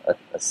a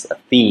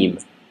theme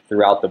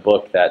throughout the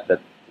book that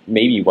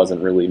maybe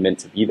wasn't really meant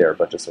to be there,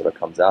 but just sort of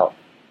comes out.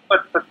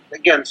 But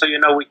again, so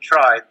we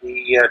tried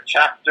the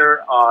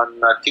chapter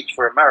on Teach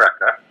for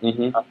America.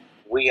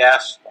 We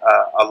asked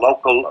a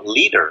local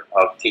leader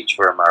of Teach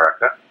for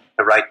America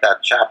to write that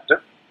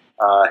chapter.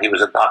 He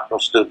was a doctoral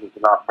student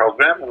in our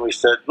program, and we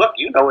said, look,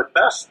 you know it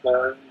best.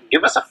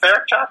 Give us a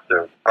fair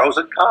chapter, pros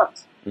and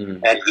cons.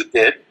 And he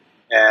did,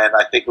 and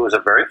I think it was a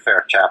very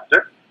fair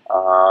chapter.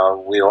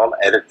 We all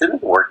edited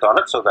and worked on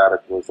it so that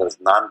it was as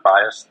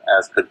non-biased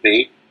as could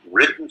be,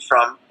 written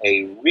from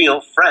a real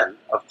friend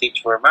of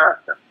Teach for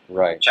America.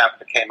 Right. The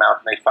chapter came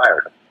out and they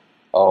fired him.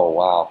 Oh,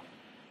 wow.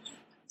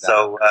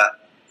 So,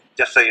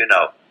 just so you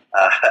know.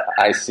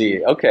 I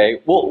see.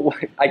 Okay. Well,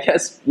 I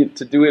guess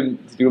to do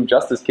him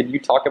justice, can you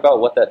talk about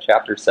what that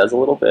chapter says a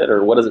little bit,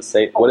 or what does it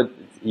say? What did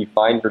he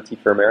find for Teach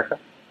for America?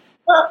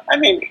 Well, I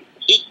mean,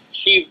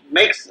 he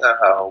makes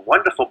a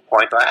wonderful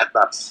point I had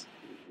not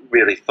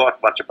really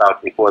thought much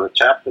about before the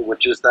chapter,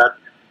 which is that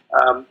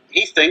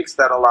He thinks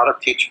that a lot of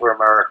Teach for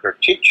America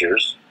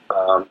teachers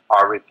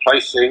are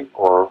replacing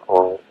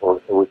or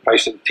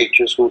replacing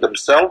teachers who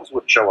themselves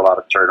would show a lot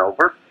of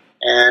turnover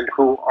and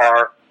who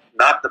are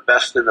not the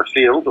best in the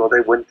field, or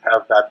they wouldn't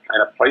have that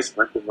kind of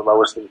placement in the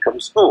lowest income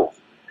schools.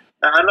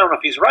 Now, I don't know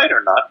if he's right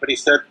or not, but he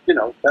said,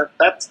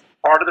 that's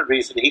part of the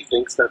reason he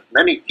thinks that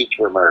many Teach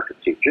for America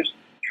teachers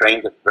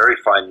trained at very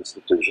fine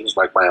institutions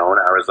like my own,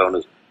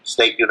 Arizona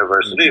State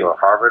University or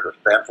Harvard or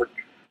Stanford,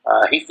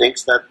 he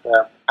thinks that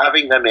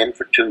having them in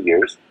for 2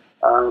 years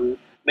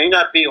may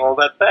not be all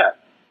that bad.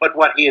 But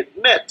what he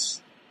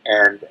admits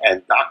and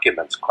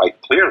documents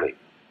quite clearly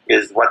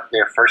is what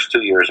their first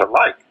 2 years are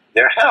like.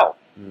 They're hell.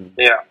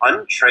 They're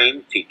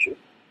untrained teachers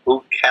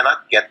who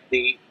cannot get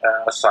the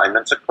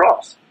assignments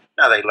across.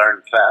 Now, they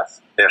learn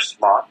fast. They're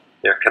smart.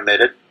 They're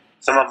committed.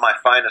 Some of my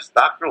finest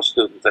doctoral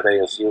students at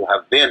ASU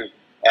have been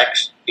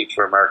ex-Teach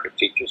for America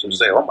teachers who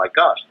say, oh, my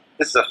gosh,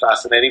 this is a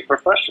fascinating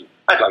profession.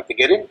 I'd like to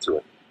get into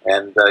it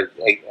and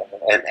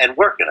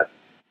work in it.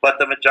 But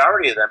the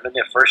majority of them in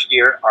their first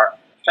year are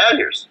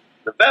failures,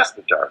 the vast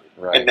majority.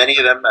 Right. And many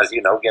of them, as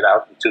you know, get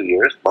out in 2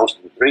 years, most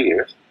in 3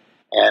 years.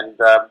 And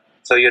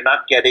so you're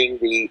not getting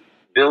the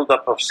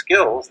buildup of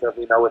skills that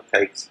we know it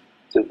takes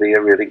to be a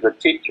really good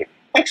teacher.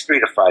 It takes 3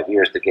 to 5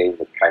 years to gain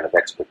the kind of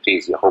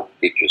expertise you hope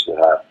teachers would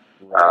have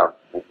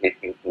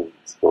in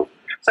school.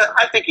 So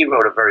I think he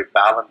wrote a very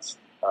balanced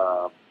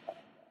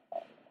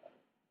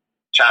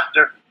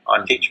chapter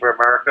on Teach for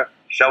America,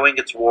 showing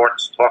its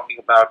warts, talking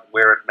about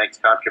where it makes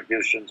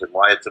contributions and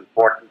why it's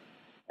important,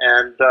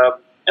 and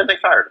they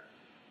fired him.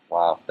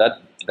 Wow,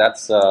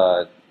 that's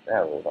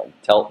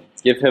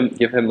give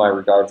him my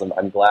regards.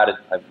 I'm glad it's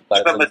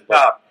in this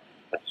book.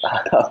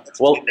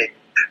 Well,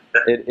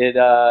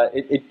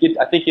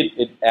 I think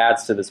it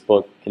adds to this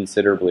book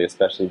considerably,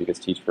 especially because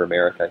Teach for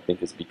America, I think,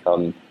 has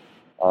become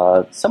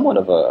somewhat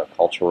of a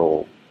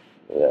cultural,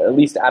 at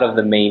least out of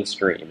the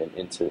mainstream and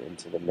into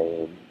the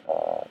main,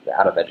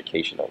 out of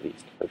education at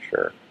least, for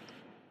sure.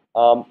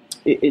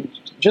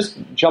 Just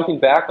jumping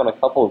back on a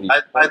couple of these.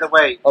 By the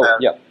way,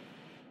 yeah.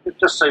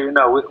 Just so you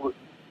know,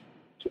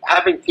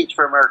 having Teach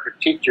for America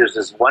teachers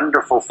is a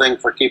wonderful thing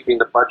for keeping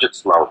the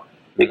budgets low,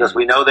 because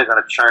we know they're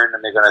going to churn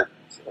and they're going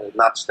to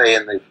not stay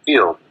in the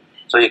field.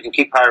 So you can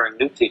keep hiring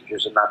new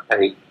teachers and not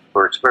pay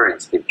for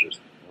experienced teachers.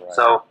 Right.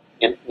 So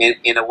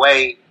in a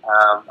way,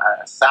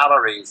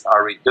 salaries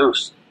are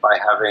reduced by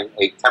having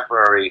a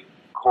temporary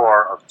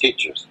core of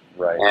teachers.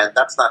 Right. And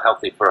that's not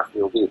healthy for a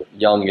field either.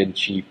 Young and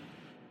cheap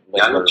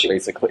labor,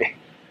 basically.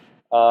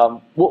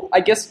 Well, I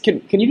guess,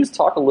 can you just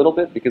talk a little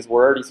bit, because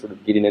we're already sort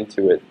of getting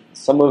into it,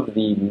 some of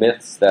the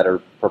myths that are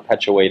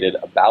perpetuated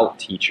about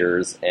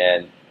teachers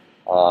and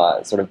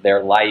sort of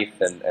their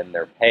life and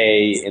their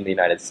pay in the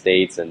United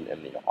States, and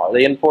are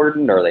they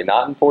important or are they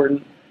not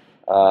important?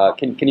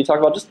 Can you talk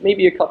about just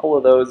maybe a couple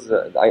of those?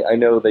 I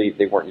know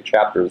they weren't your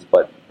chapters,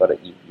 but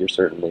you're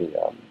certainly...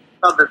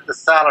 Well, the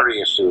salary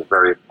issue is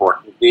very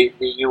important. The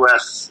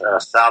U.S.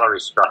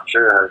 Salary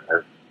structure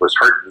was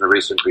hurt in the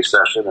recent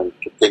recession and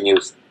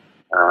continues.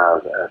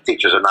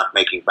 Teachers are not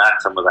making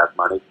back some of that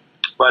money.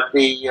 But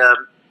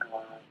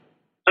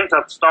turns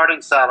out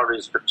starting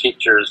salaries for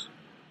teachers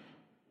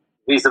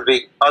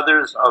vis-a-vis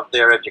others of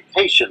their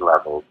education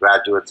level,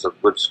 graduates of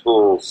good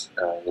schools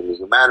in the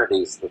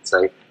humanities, let's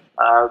say,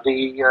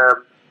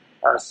 the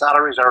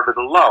salaries are a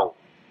little low.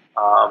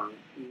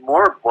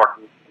 More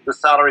important, the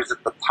salaries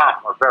at the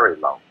top are very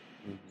low.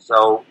 Mm-hmm.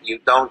 So you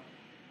don't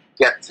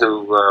get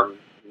to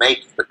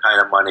make the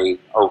kind of money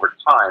over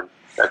time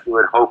that you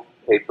would hope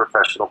a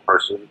professional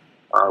person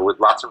with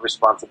lots of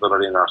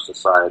responsibility in our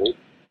society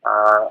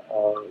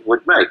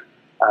would make.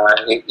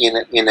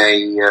 In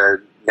a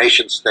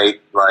nation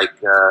state like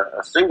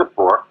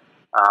Singapore,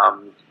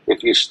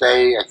 if you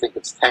stay, I think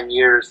it's 10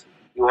 years,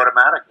 you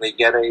automatically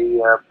get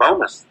a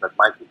bonus that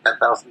might be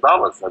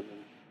 $10,000. I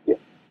mean,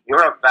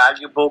 you're a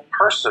valuable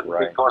person,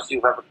 right, because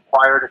you have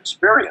acquired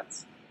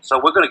experience. So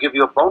we're going to give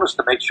you a bonus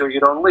to make sure you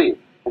don't leave.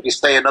 If you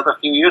stay another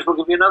few years, we'll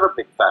give you another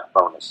big fat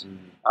bonus.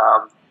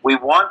 We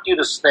want you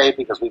to stay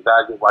because we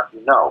value what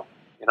you know.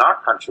 In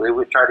our country,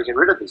 we try to get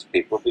rid of these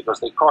people because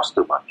they cost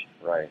too much.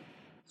 Right.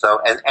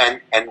 So,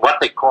 and what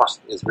they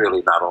cost is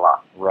really not a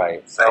lot.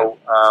 Right. So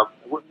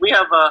we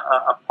have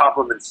a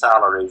problem in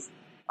salaries.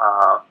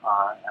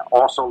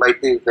 Also,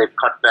 lately, they've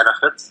cut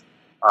benefits.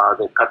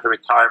 They've cut the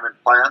retirement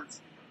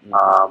plans.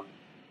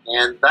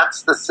 And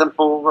that's the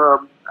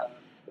simple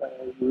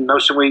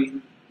notion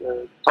we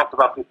talked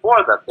about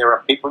before, that there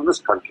are people in this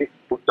country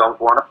who don't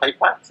want to pay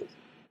taxes.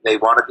 They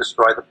want to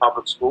destroy the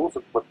public schools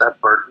and put that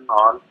burden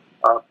on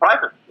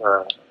private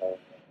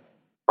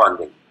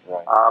funding.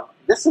 Right.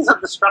 This is a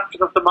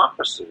destruction of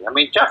democracy. I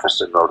mean,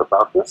 Jefferson wrote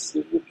about this.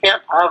 You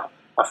can't have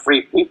a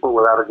free people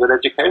without a good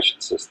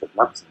education system.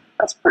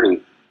 That's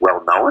pretty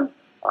well known.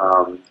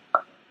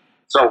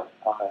 So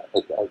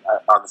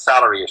on the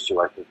salary issue,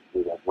 I think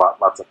we have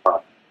lots of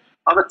problems.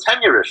 On the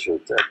tenure issue,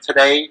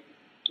 today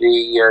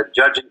the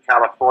judge in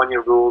California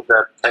ruled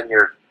that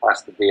tenure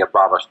has to be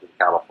abolished in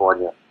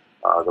California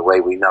the way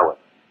we know it.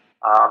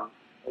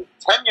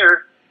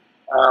 Tenure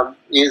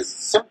is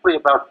simply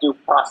about due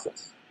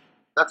process.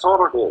 That's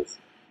all it is.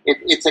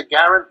 It's a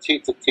guarantee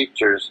to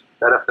teachers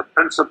that if the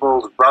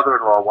principal's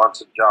brother-in-law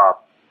wants a job,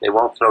 they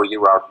won't throw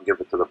you out and give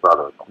it to the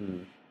brother-in-law.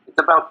 It's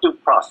about due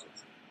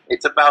process.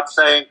 It's about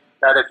saying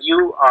that if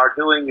you are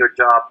doing your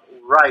job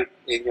right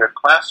in your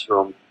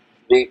classroom,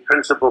 the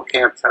principal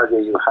can't tell you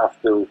you have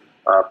to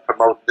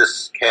promote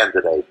this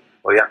candidate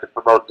or you have to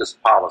promote this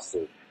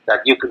policy, that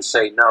you can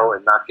say no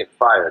and not get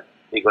fired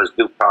because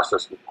due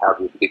process will have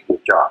you keep your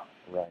job.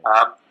 Right.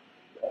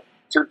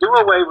 To do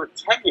away with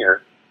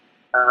tenure,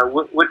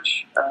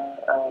 which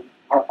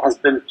has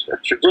been a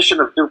tradition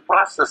of due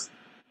process,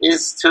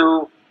 is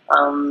to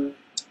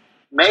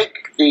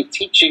make the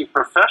teaching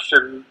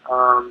profession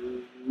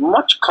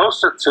much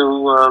closer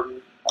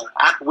to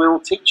at-will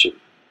teaching.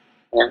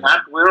 And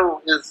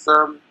at-will is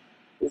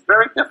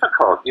very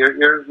difficult.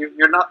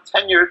 You're not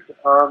tenured.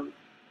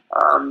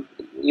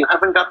 You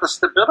haven't got the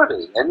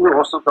stability, and you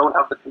also don't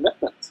have the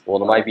commitment.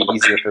 Well, it might be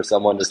easier for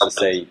someone just to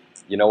say,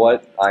 you know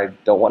what, I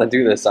don't want to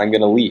do this, I'm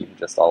going to leave,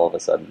 just all of a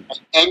sudden.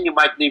 And you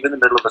might leave in the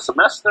middle of a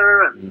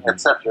semester, and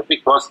etc.,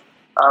 because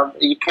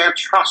you can't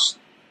trust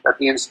that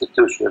the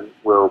institution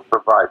will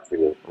provide for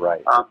you.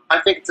 Right.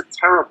 I think it's a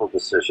terrible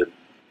decision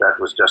that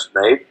was just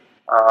made,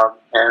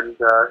 and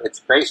it's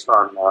based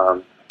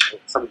on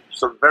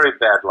some very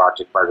bad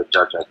logic by the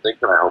judge, I think,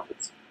 and I hope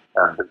it's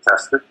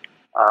contested.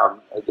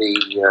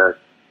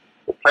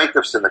 The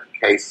plaintiffs in the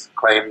case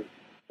claim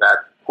that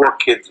poor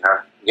kids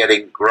are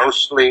getting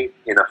grossly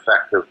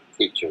ineffective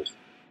teachers.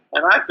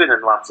 And I've been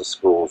in lots of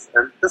schools,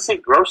 and to see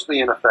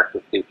grossly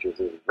ineffective teachers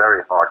is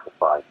very hard to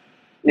find.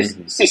 You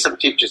see some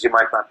teachers you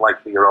might not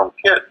like for your own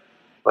kid,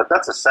 but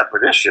that's a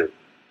separate issue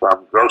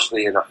from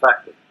grossly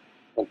ineffective.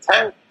 And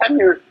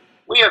tenure,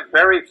 we have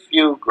very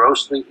few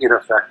grossly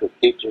ineffective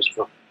teachers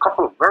for a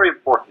couple of very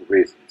important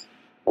reasons.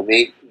 I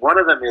mean, one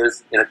of them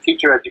is, in a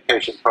teacher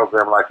education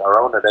program like our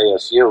own at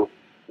ASU,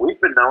 we've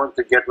been known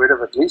to get rid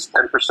of at least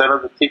 10%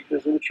 of the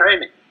teachers in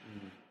training.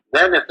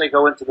 Then if they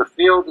go into the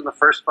field in the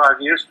first 5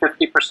 years,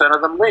 50%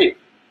 of them leave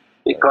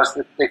because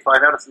they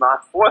find out it's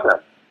not for them,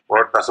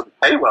 or it doesn't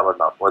pay well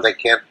enough, or they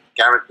can't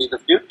guarantee the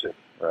future.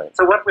 Right.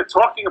 So what we're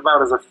talking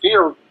about is a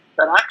field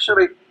that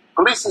actually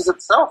polices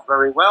itself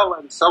very well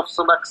and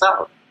self-selects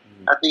out.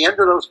 At the end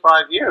of those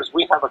 5 years,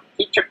 we have a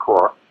teacher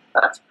corps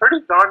that's pretty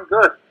darn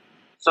good.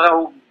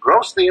 So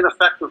grossly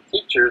ineffective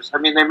teachers, I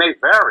mean, they may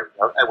vary.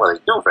 Well, they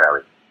do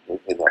vary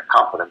in their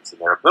competence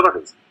and their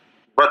abilities.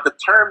 But the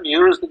term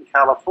used in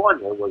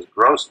California was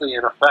grossly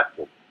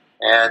ineffective.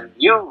 And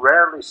you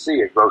rarely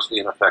see a grossly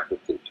ineffective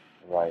teacher.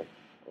 Right,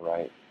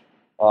 right.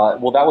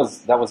 Well, that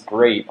was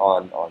great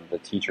on the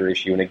teacher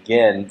issue. And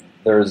again,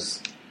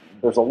 there's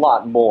a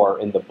lot more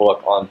in the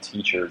book on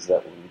teachers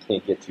that we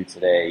can't get to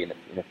today. And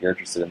if you're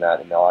interested in that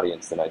in the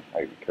audience, then I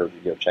encourage you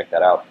to go check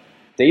that out.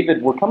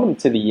 David, we're coming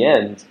to the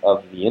end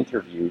of the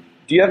interview.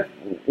 Do you have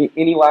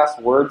any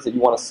last words that you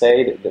want to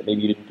say that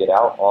maybe you didn't get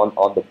out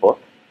on the book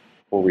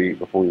before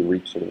we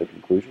reach sort of the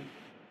conclusion?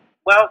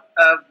 Well,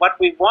 what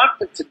we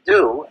wanted to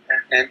do,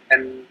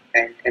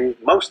 and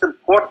most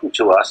important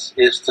to us,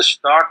 is to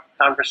start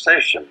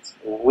conversations.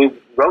 We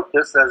wrote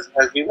this,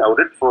 as you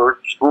noted, for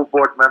school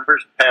board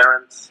members,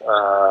 parents,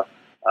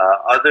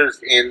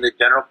 others in the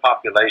general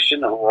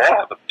population who all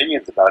have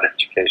opinions about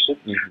education,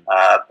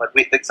 but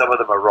we think some of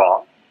them are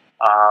wrong.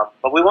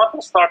 But we want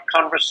to start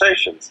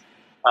conversations.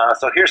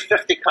 So here's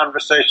 50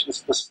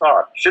 conversations to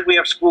start. Should we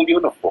have school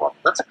uniform?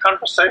 That's a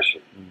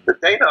conversation. The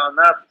data on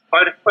that is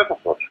quite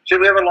equivocal.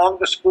 Should we have a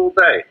longer school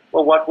day?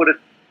 Well, what would it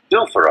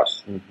do for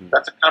us?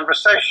 That's a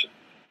conversation.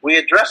 We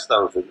address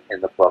those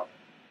in the book.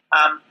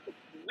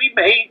 We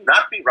may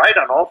not be right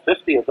on all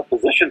 50 of the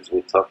positions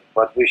we took,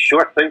 but we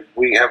sure think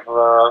we have.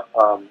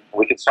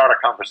 We can start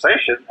a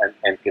conversation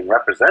and can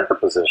represent the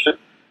position,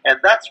 and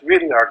that's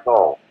really our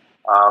goal.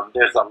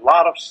 There's a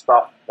lot of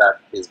stuff that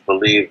is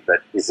believed that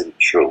isn't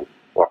true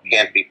or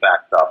can't be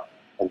backed up.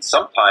 And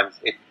sometimes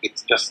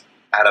it's just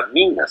out of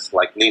meanness,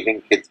 like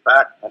leaving kids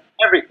back. And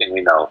everything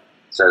we know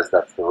says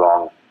that's the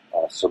wrong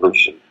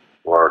solution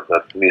for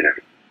the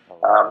community.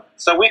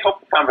 So we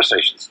hope the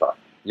conversation starts.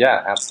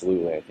 Yeah,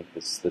 absolutely. I think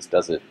this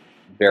does it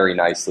very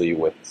nicely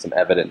with some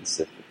evidence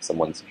if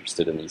someone's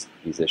interested in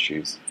these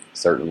issues,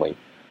 certainly.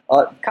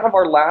 Kind of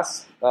our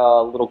last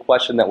little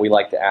question that we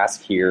like to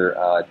ask here,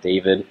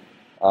 David.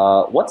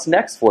 What's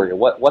next for you?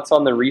 What's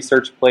on the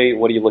research plate?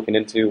 What are you looking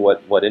into?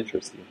 What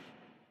interests you?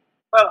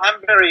 Well,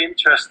 I'm very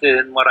interested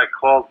in what I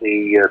call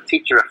the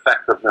teacher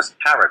effectiveness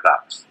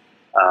paradox.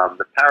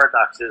 The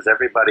paradox is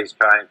everybody's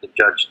trying to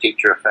judge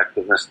teacher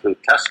effectiveness through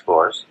test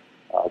scores,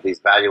 these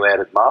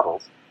value-added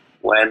models,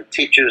 when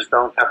teachers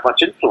don't have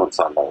much influence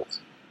on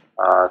those.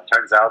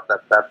 Turns out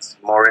that that's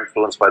more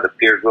influenced by the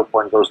peer group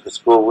one goes to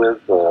school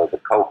with, the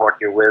cohort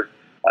you're with,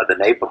 the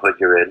neighborhood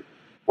you're in.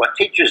 What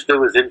teachers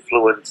do is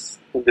influence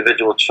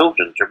individual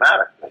children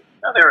dramatically.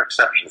 Now, there are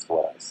exceptions to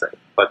what I say,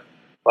 but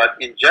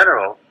in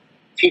general,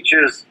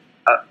 teachers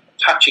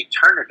touch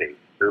eternity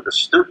through the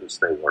students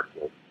they work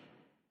with,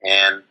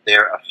 and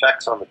their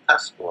effects on the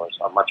test scores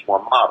are much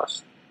more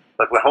modest.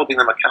 But we're holding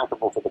them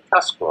accountable for the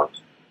test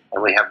scores. And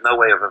and we have no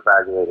way of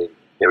evaluating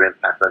their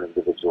impact on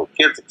individual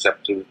kids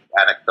except through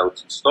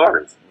anecdotes and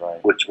stories,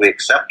 Right. which we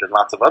accept in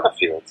lots of other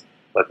fields,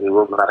 but we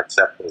will not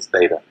accept as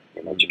data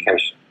in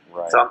education.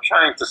 Right. So I'm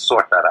trying to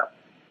sort that out.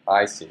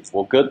 I see.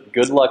 Well,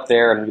 good luck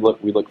there, and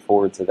we look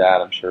forward to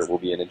that. I'm sure it will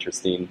be an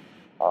interesting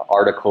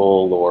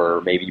article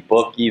or maybe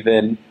book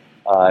even,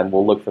 and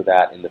we'll look for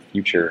that in the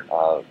future.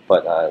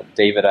 But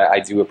David, I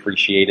do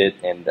appreciate it,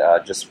 and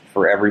just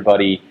for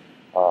everybody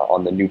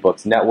on the New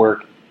Books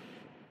Network,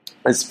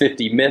 it's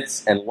 50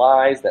 Myths and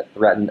Lies That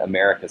Threaten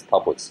America's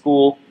Public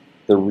School,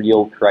 The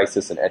Real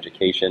Crisis in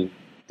Education.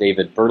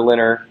 David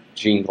Berliner,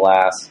 Gene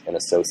Glass, and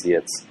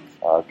Associates.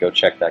 Go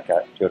check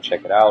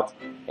it out,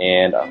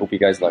 and I hope you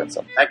guys learned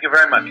something. Thank you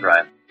very much,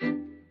 Ryan.